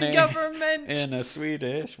to funny the government. In a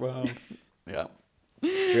Swedish world. Yeah. Do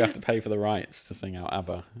you have to pay for the rights to sing out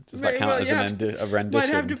ABBA? Does that count as a rendition? Might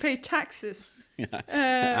have to pay taxes. Yeah,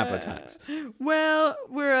 ABBA tax. Well,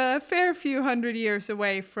 we're a fair few hundred years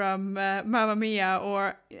away from Mamma Mia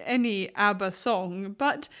or any ABBA song,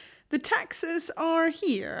 but the taxes are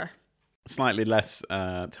here. Slightly less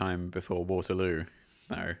time before Waterloo,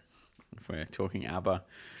 though, if we're talking ABBA.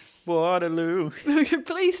 Waterloo.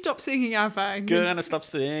 Please stop singing ABBA. Gonna stop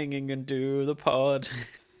singing and do the pod.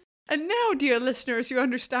 And now, dear listeners, you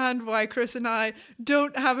understand why Chris and I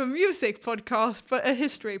don't have a music podcast, but a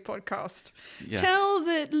history podcast. Yes. Tell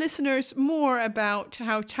the listeners more about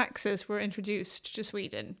how taxes were introduced to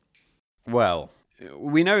Sweden. Well,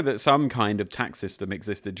 we know that some kind of tax system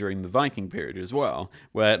existed during the Viking period as well,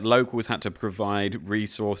 where locals had to provide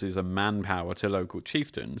resources and manpower to local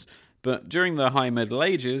chieftains. But during the High Middle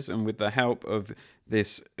Ages, and with the help of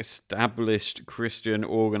this established Christian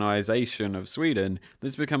organisation of Sweden,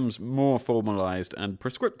 this becomes more formalised and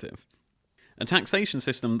prescriptive. A taxation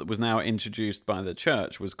system that was now introduced by the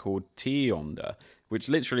church was called tionde, which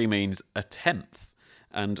literally means a tenth.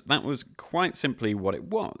 And that was quite simply what it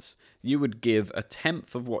was. You would give a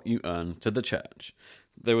tenth of what you earn to the church.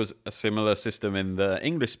 There was a similar system in the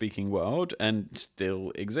English-speaking world, and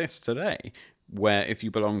still exists today, where if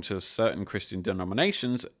you belong to certain Christian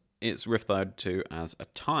denominations, it's referred to as a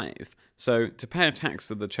tithe. So to pay a tax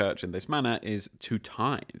to the church in this manner is to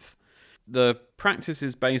tithe. The practice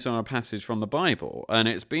is based on a passage from the Bible, and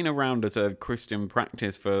it's been around as a Christian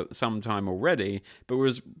practice for some time already, but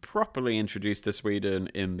was properly introduced to Sweden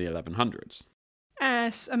in the 1100s.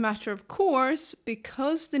 As a matter of course,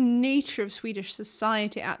 because the nature of Swedish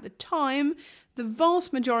society at the time, the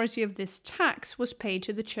vast majority of this tax was paid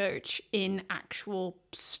to the church in actual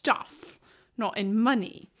stuff, not in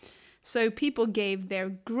money. So people gave their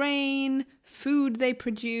grain, food they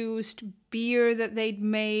produced, beer that they'd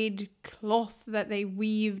made, cloth that they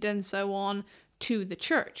weaved, and so on, to the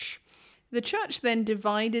church. The church then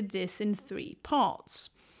divided this in 3 parts.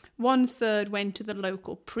 1/3 went to the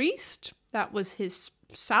local priest. That was his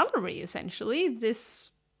salary, essentially.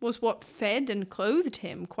 This was what fed and clothed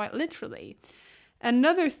him, quite literally.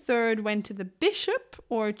 Another 1/3 went to the bishop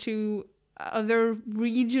or to other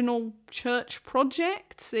regional church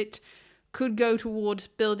projects. It could go towards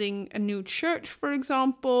building a new church, for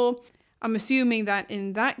example. I'm assuming that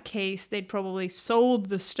in that case, they'd probably sold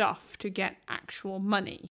the stuff to get actual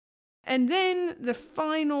money. And then the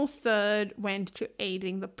final third went to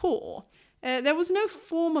aiding the poor. There was no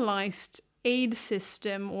formalized aid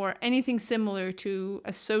system or anything similar to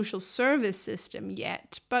a social service system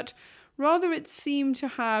yet, but rather it seemed to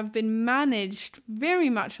have been managed very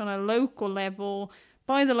much on a local level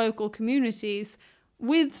by the local communities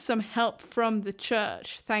with some help from the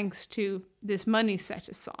church, thanks to this money set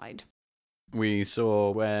aside. We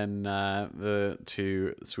saw when the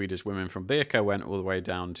two Swedish women from Birka went all the way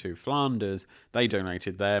down to Flanders, they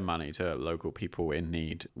donated their money to local people in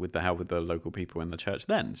need with the help of the local people in the church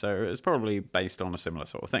then. So it's probably based on a similar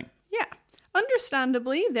sort of thing. Yeah.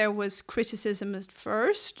 Understandably, there was criticism at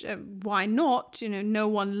first. Why not? No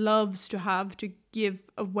one loves to have to give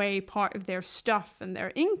away part of their stuff and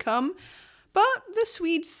their income. But the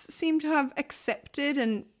Swedes seem to have accepted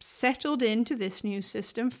and settled into this new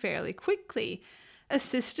system fairly quickly. A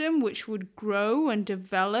system which would grow and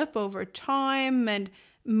develop over time and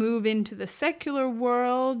move into the secular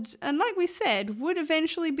world, and like we said, would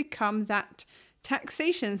eventually become that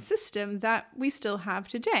taxation system that we still have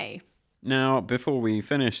today. Now, before we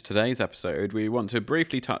finish today's episode, we want to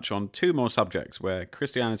briefly touch on two more subjects where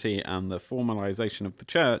Christianity and the formalization of the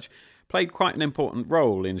church played quite an important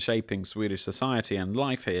role in shaping Swedish society and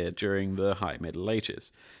life here during the High Middle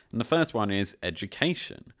Ages. And the first one is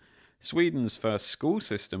education. Sweden's first school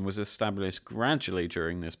system was established gradually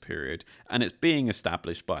during this period, and it's being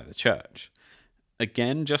established by the church.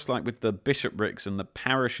 Again, just like with the bishoprics and the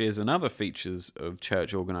parishes and other features of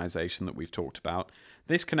church organisation that we've talked about,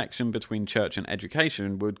 this connection between church and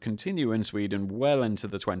education would continue in Sweden well into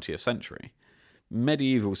the 20th century.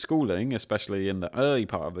 Medieval schooling, especially in the early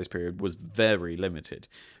part of this period, was very limited.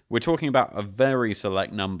 We're talking about a very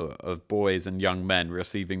select number of boys and young men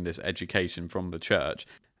receiving this education from the church,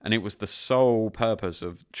 and it was the sole purpose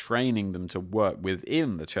of training them to work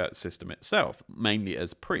within the church system itself, mainly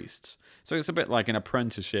as priests. So it's a bit like an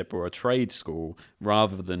apprenticeship or a trade school,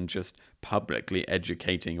 rather than just publicly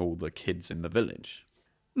educating all the kids in the village.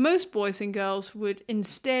 Most boys and girls would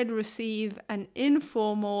instead receive an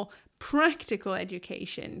informal, practical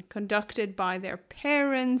education conducted by their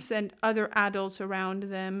parents and other adults around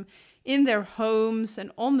them in their homes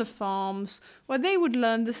and on the farms, where they would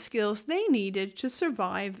learn the skills they needed to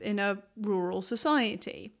survive in a rural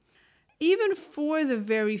society. Even for the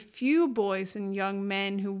very few boys and young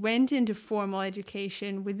men who went into formal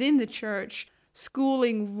education within the church,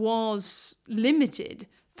 schooling was limited.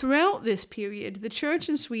 Throughout this period, the church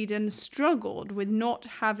in Sweden struggled with not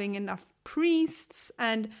having enough priests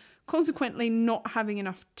and consequently not having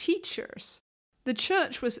enough teachers. The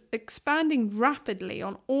church was expanding rapidly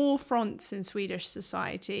on all fronts in Swedish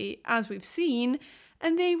society, as we've seen,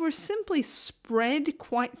 and they were simply spread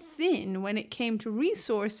quite thin when it came to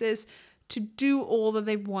resources to do all that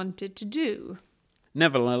they wanted to do.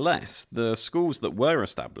 Nevertheless, the schools that were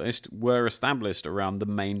established around the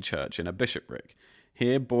main church in a bishopric.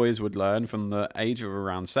 Here, boys would learn from the age of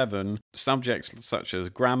around 7 subjects such as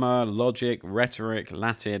grammar, logic, rhetoric,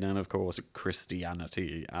 Latin, and of course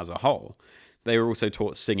Christianity as a whole. They were also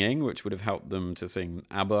taught singing, which would have helped them to sing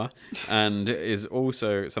ABBA, and is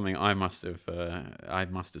also something I must have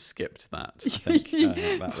skipped that, I think,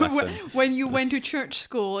 that lesson. When you went to church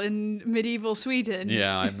school in medieval Sweden.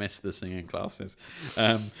 Yeah, I missed the singing classes.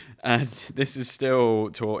 And this is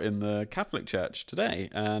still taught in the Catholic Church today,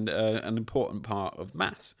 and an important part of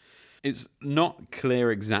Mass. It's not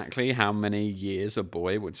clear exactly how many years a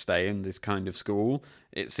boy would stay in this kind of school.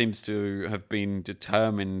 It seems to have been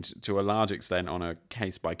determined to a large extent on a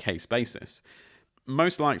case-by-case basis.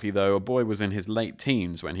 Most likely, though, a boy was in his late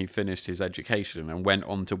teens when he finished his education and went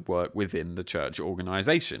on to work within the church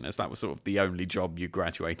organisation, as that was sort of the only job you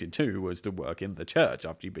graduated to, was to work in the church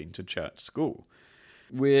after you'd been to church school.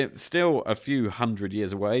 We're still a few hundred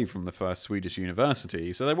years away from the first Swedish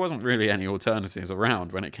university, so there wasn't really any alternatives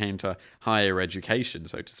around when it came to higher education,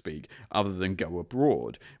 so to speak, other than go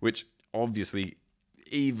abroad, which obviously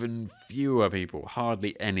even fewer people,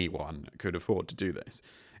 hardly anyone, could afford to do this.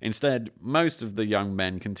 Instead, most of the young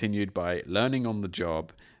men continued by learning on the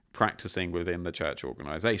job, practicing within the church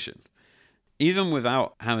organisation. Even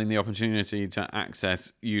without having the opportunity to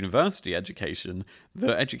access university education,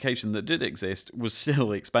 the education that did exist was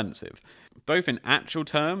still expensive, both in actual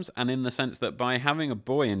terms and in the sense that by having a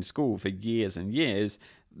boy in school for years and years,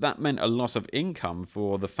 That meant a loss of income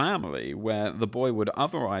for the family, where the boy would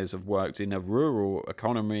otherwise have worked in a rural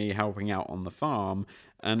economy, helping out on the farm,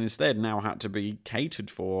 and instead now had to be catered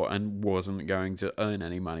for and wasn't going to earn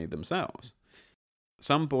any money themselves.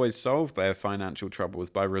 Some boys solved their financial troubles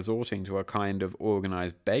by resorting to a kind of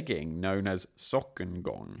organised begging known as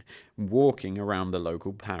sokkengång, walking around the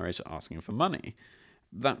local parish asking for money.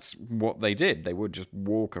 That's what they did. They would just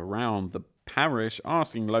walk around the parish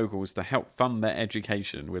asking locals to help fund their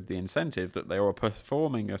education with the incentive that they were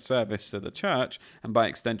performing a service to the church and by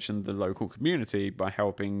extension the local community by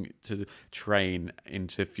helping to train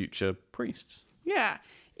into future priests. Yeah.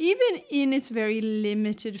 Even in its very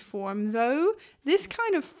limited form, though, this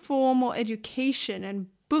kind of formal education and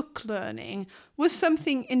book learning was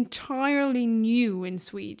something entirely new in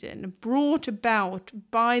Sweden, brought about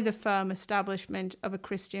by the firm establishment of a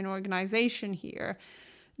Christian organization here.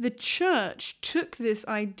 The church took this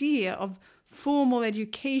idea of formal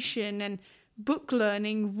education and book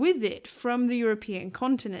learning with it from the European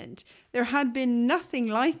continent. There had been nothing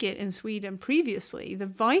like it in Sweden previously. The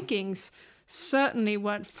Vikings certainly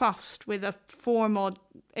weren't fussed with a formal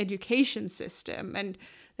education system, and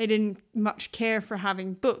they didn't much care for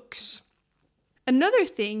having books. Another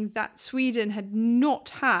thing that Sweden had not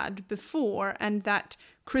had before, and that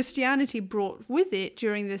Christianity brought with it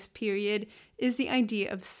during this period, is the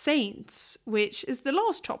idea of saints, which is the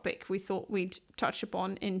last topic we thought we'd touch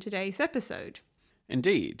upon in today's episode.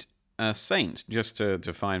 Indeed. A saint, just to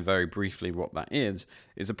define very briefly what that is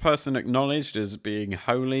a person acknowledged as being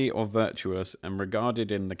holy or virtuous and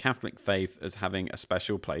regarded in the Catholic faith as having a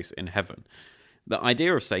special place in heaven. The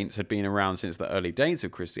idea of saints had been around since the early days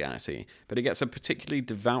of Christianity, but it gets a particularly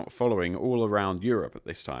devout following all around Europe at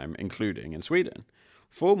this time, including in Sweden.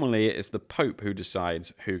 Formally, it is the Pope who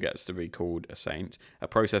decides who gets to be called a saint, a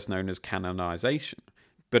process known as canonization.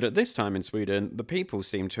 But at this time in Sweden, the people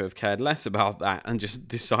seem to have cared less about that and just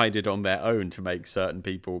decided on their own to make certain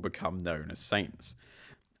people become known as saints.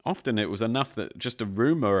 Often it was enough that just a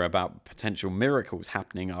rumour about potential miracles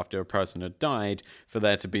happening after a person had died for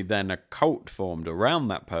there to be then a cult formed around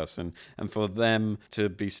that person and for them to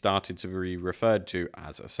be started to be referred to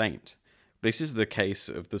as a saint. This is the case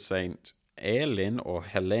of the saint Elin, or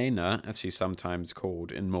Helena, as she's sometimes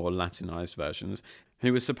called in more Latinized versions,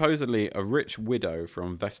 who was supposedly a rich widow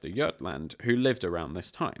from Västergötland who lived around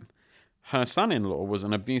this time. Her son-in-law was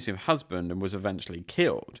an abusive husband and was eventually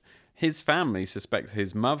killed. His family suspects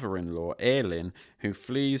his mother-in-law, Elin, who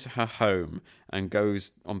flees her home and goes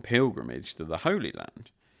on pilgrimage to the Holy Land.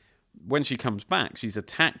 When she comes back, she's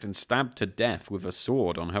attacked and stabbed to death with a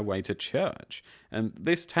sword on her way to church. And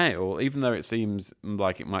this tale, even though it seems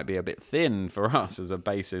like it might be a bit thin for us as a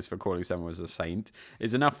basis for calling someone as a saint,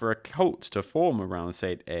 is enough for a cult to form around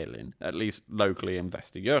Saint Elin, at least locally in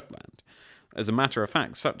Västergötland. As a matter of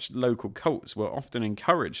fact, such local cults were often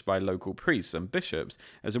encouraged by local priests and bishops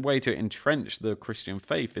as a way to entrench the Christian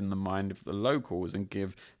faith in the mind of the locals and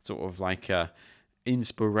give sort of like a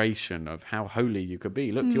inspiration of how holy you could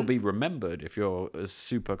be. Look, you'll be remembered if you're as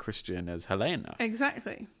super Christian as Helena.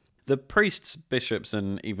 Exactly. The priests, bishops,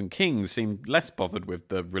 and even kings seemed less bothered with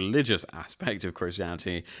the religious aspect of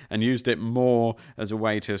Christianity and used it more as a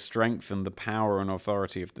way to strengthen the power and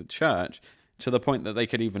authority of the church, to the point that they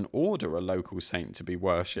could even order a local saint to be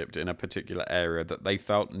worshipped in a particular area that they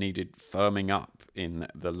felt needed firming up in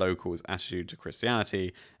the locals' attitude to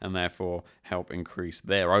Christianity and therefore help increase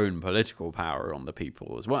their own political power on the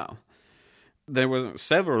people as well. There were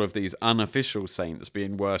several of these unofficial saints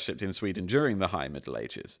being worshipped in Sweden during the High Middle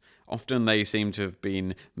Ages. Often they seem to have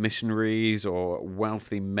been missionaries or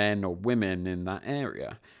wealthy men or women in that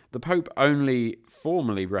area. The Pope only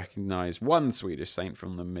formally recognised one Swedish saint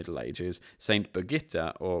from the Middle Ages, Saint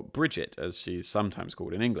Birgitta, or Bridget as she's sometimes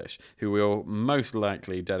called in English, who we'll most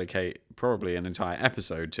likely dedicate probably an entire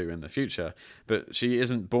episode to in the future, but she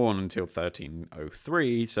isn't born until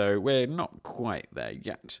 1303, so we're not quite there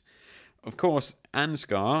yet. Of course,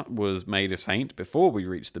 Ansgar was made a saint before we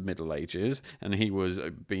reached the Middle Ages, and he was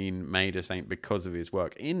being made a saint because of his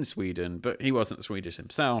work in Sweden, but he wasn't Swedish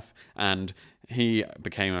himself, and he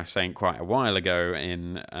became a saint quite a while ago,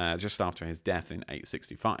 in just after his death in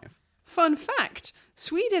 865. Fun fact,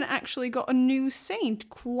 Sweden actually got a new saint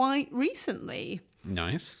quite recently.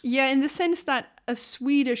 Nice. Yeah, in the sense that a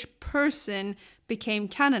Swedish person became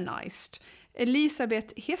canonized.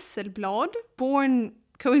 Elisabeth Hesselblad, born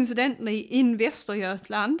coincidentally in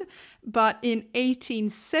Västergötland, but in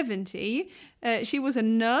 1870, she was a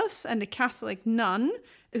nurse and a Catholic nun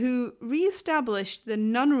who re-established the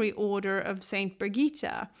nunnery order of Saint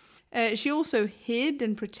Birgitta. She also hid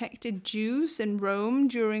and protected Jews in Rome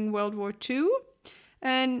during World War II,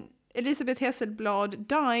 and Elizabeth Hesselblad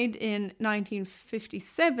died in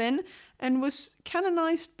 1957 and was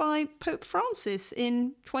canonized by Pope Francis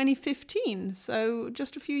in 2015, so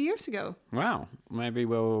just a few years ago. Wow, maybe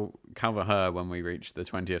we'll cover her when we reach the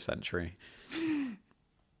 20th century.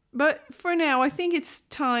 But for now, I think it's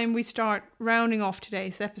time we start rounding off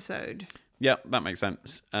today's episode. Yeah, that makes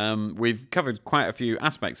sense. We've covered quite a few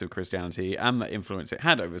aspects of Christianity and the influence it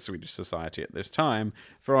had over Swedish society at this time,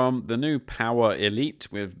 from the new power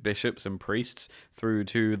elite with bishops and priests through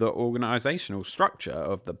to the organisational structure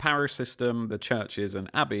of the parish system, the churches and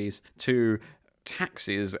abbeys, to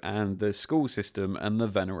taxes and the school system and the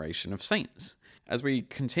veneration of saints. As we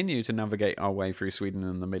continue to navigate our way through Sweden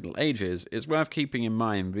in the Middle Ages, it's worth keeping in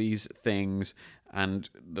mind these things and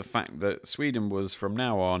the fact that Sweden was from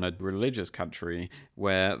now on a religious country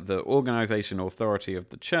where the organisational authority of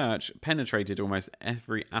the church penetrated almost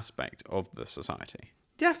every aspect of the society.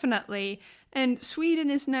 Definitely. And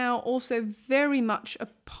Sweden is now also very much a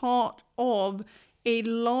part of a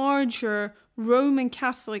larger Roman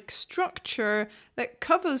Catholic structure that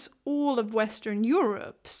covers all of Western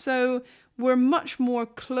Europe. So we're much more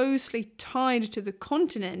closely tied to the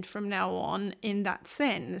continent from now on in that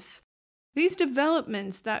sense. These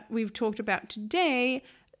developments that we've talked about today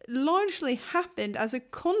largely happened as a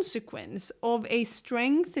consequence of a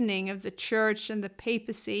strengthening of the church and the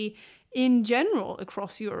papacy in general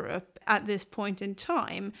across Europe at this point in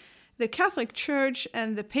time. The Catholic Church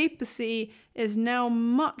and the papacy is now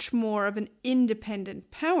much more of an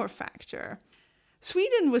independent power factor.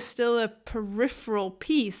 Sweden was still a peripheral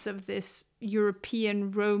piece of this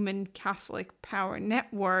European Roman Catholic power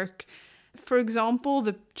network. For example,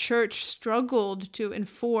 the church struggled to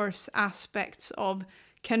enforce aspects of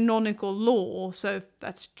canonical law, so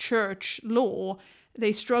that's church law.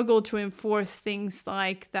 They struggled to enforce things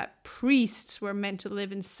like that priests were meant to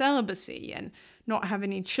live in celibacy and not have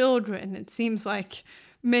any children. It seems like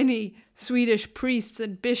many Swedish priests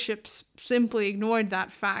and bishops simply ignored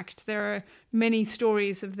that fact. There are many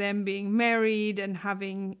stories of them being married and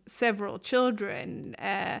having several children.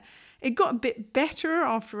 It got a bit better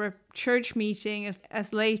after a church meeting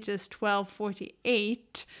as late as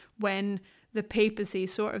 1248, when the papacy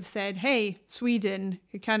sort of said, hey, Sweden,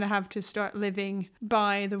 you kind of have to start living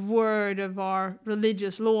by the word of our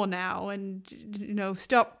religious law now and,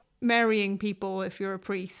 stop marrying people if you're a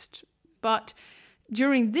priest. But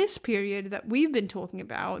during this period that we've been talking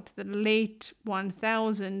about, the late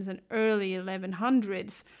 1000s and early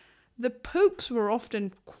 1100s, the popes were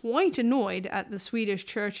often quite annoyed at the Swedish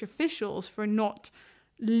church officials for not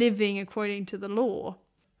living according to the law.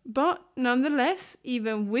 But nonetheless,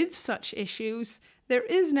 even with such issues, there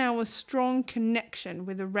is now a strong connection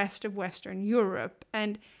with the rest of Western Europe,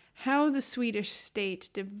 and how the Swedish state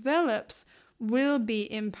develops will be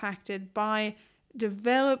impacted by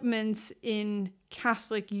developments in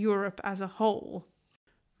Catholic Europe as a whole.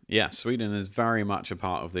 Yes, Sweden is very much a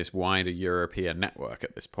part of this wider European network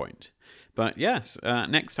at this point. But yes,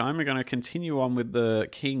 next time we're going to continue on with the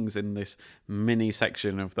kings in this mini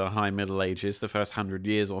section of the High Middle Ages, the first 100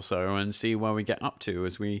 years or so, and see where we get up to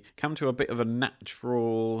as we come to a bit of a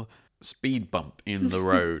natural speed bump in the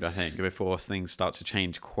road, I think, before things start to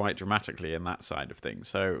change quite dramatically in that side of things.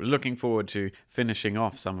 So looking forward to finishing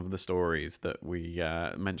off some of the stories that we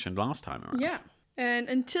mentioned last time around. Yeah. And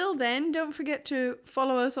until then, don't forget to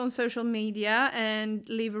follow us on social media and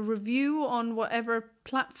leave a review on whatever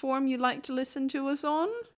platform you like to listen to us on.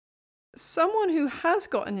 Someone who has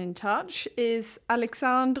gotten in touch is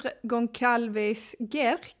Alexandre Goncalves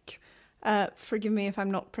Gerk. Forgive me if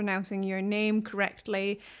I'm not pronouncing your name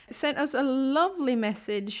correctly. Sent us a lovely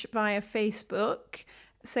message via Facebook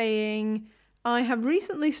saying, I have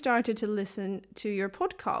recently started to listen to your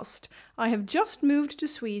podcast. I have just moved to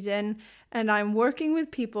Sweden and I'm working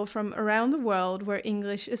with people from around the world where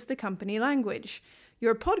English is the company language.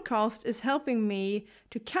 Your podcast is helping me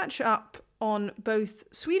to catch up on both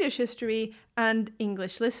Swedish history and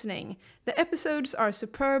English listening. The episodes are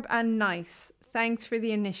superb and nice. Thanks for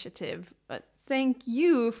the initiative. But thank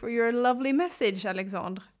you for your lovely message,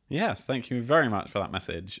 Alexandre. Yes, thank you very much for that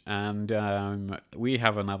message. And we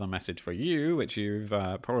have another message for you, which you've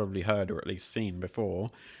probably heard or at least seen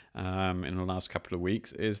before in the last couple of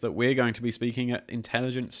weeks, is that we're going to be speaking at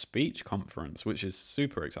Intelligent Speech Conference, which is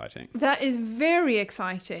super exciting. That is very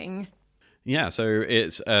exciting. Yeah, so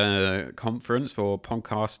it's a conference for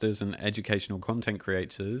podcasters and educational content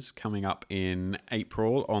creators coming up in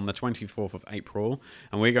April, on the 24th of April.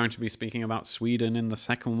 And we're going to be speaking about Sweden in the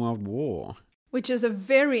Second World War. Which is a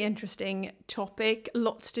very interesting topic,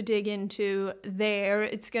 lots to dig into there.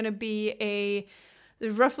 It's going to be a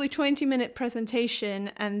The roughly 20-minute presentation,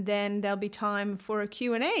 and then there'll be time for a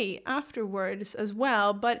Q&A afterwards as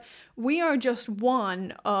well. But we are just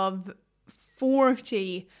one of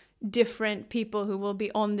 40 different people who will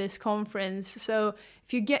be on this conference. So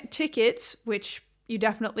if you get tickets, which you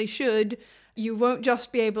definitely should, you won't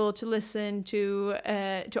just be able to listen to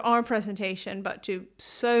our presentation, but to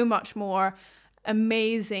so much more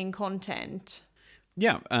amazing content.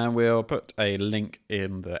 Yeah, we'll put a link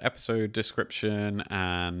in the episode description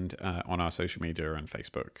and on our social media and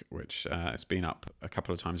Facebook, which has been up a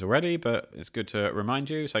couple of times already, but it's good to remind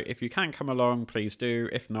you. So if you can come along, please do.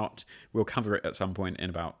 If not, we'll cover it at some point in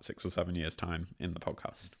about 6 or 7 years' time in the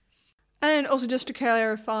podcast. And also just to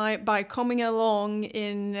clarify, by coming along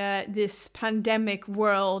in this pandemic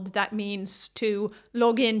world, that means to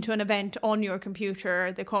log into an event on your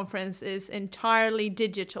computer. The conference is entirely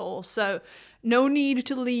digital, so no need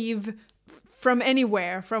to leave from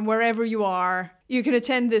anywhere, from wherever you are. You can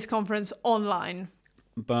attend this conference online.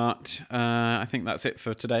 But I think that's it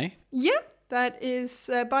for today. Yeah, that is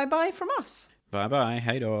bye-bye from us. Bye-bye.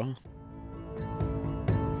 Hej då.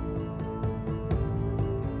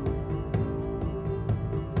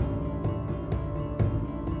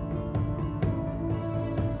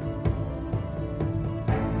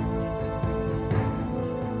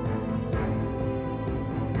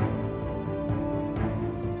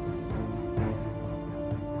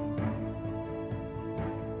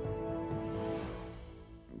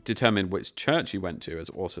 Determine which church you went to, as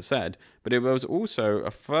also said, but it was also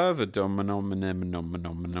a further denomination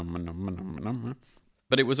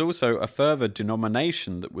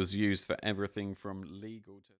that was used for everything from legal to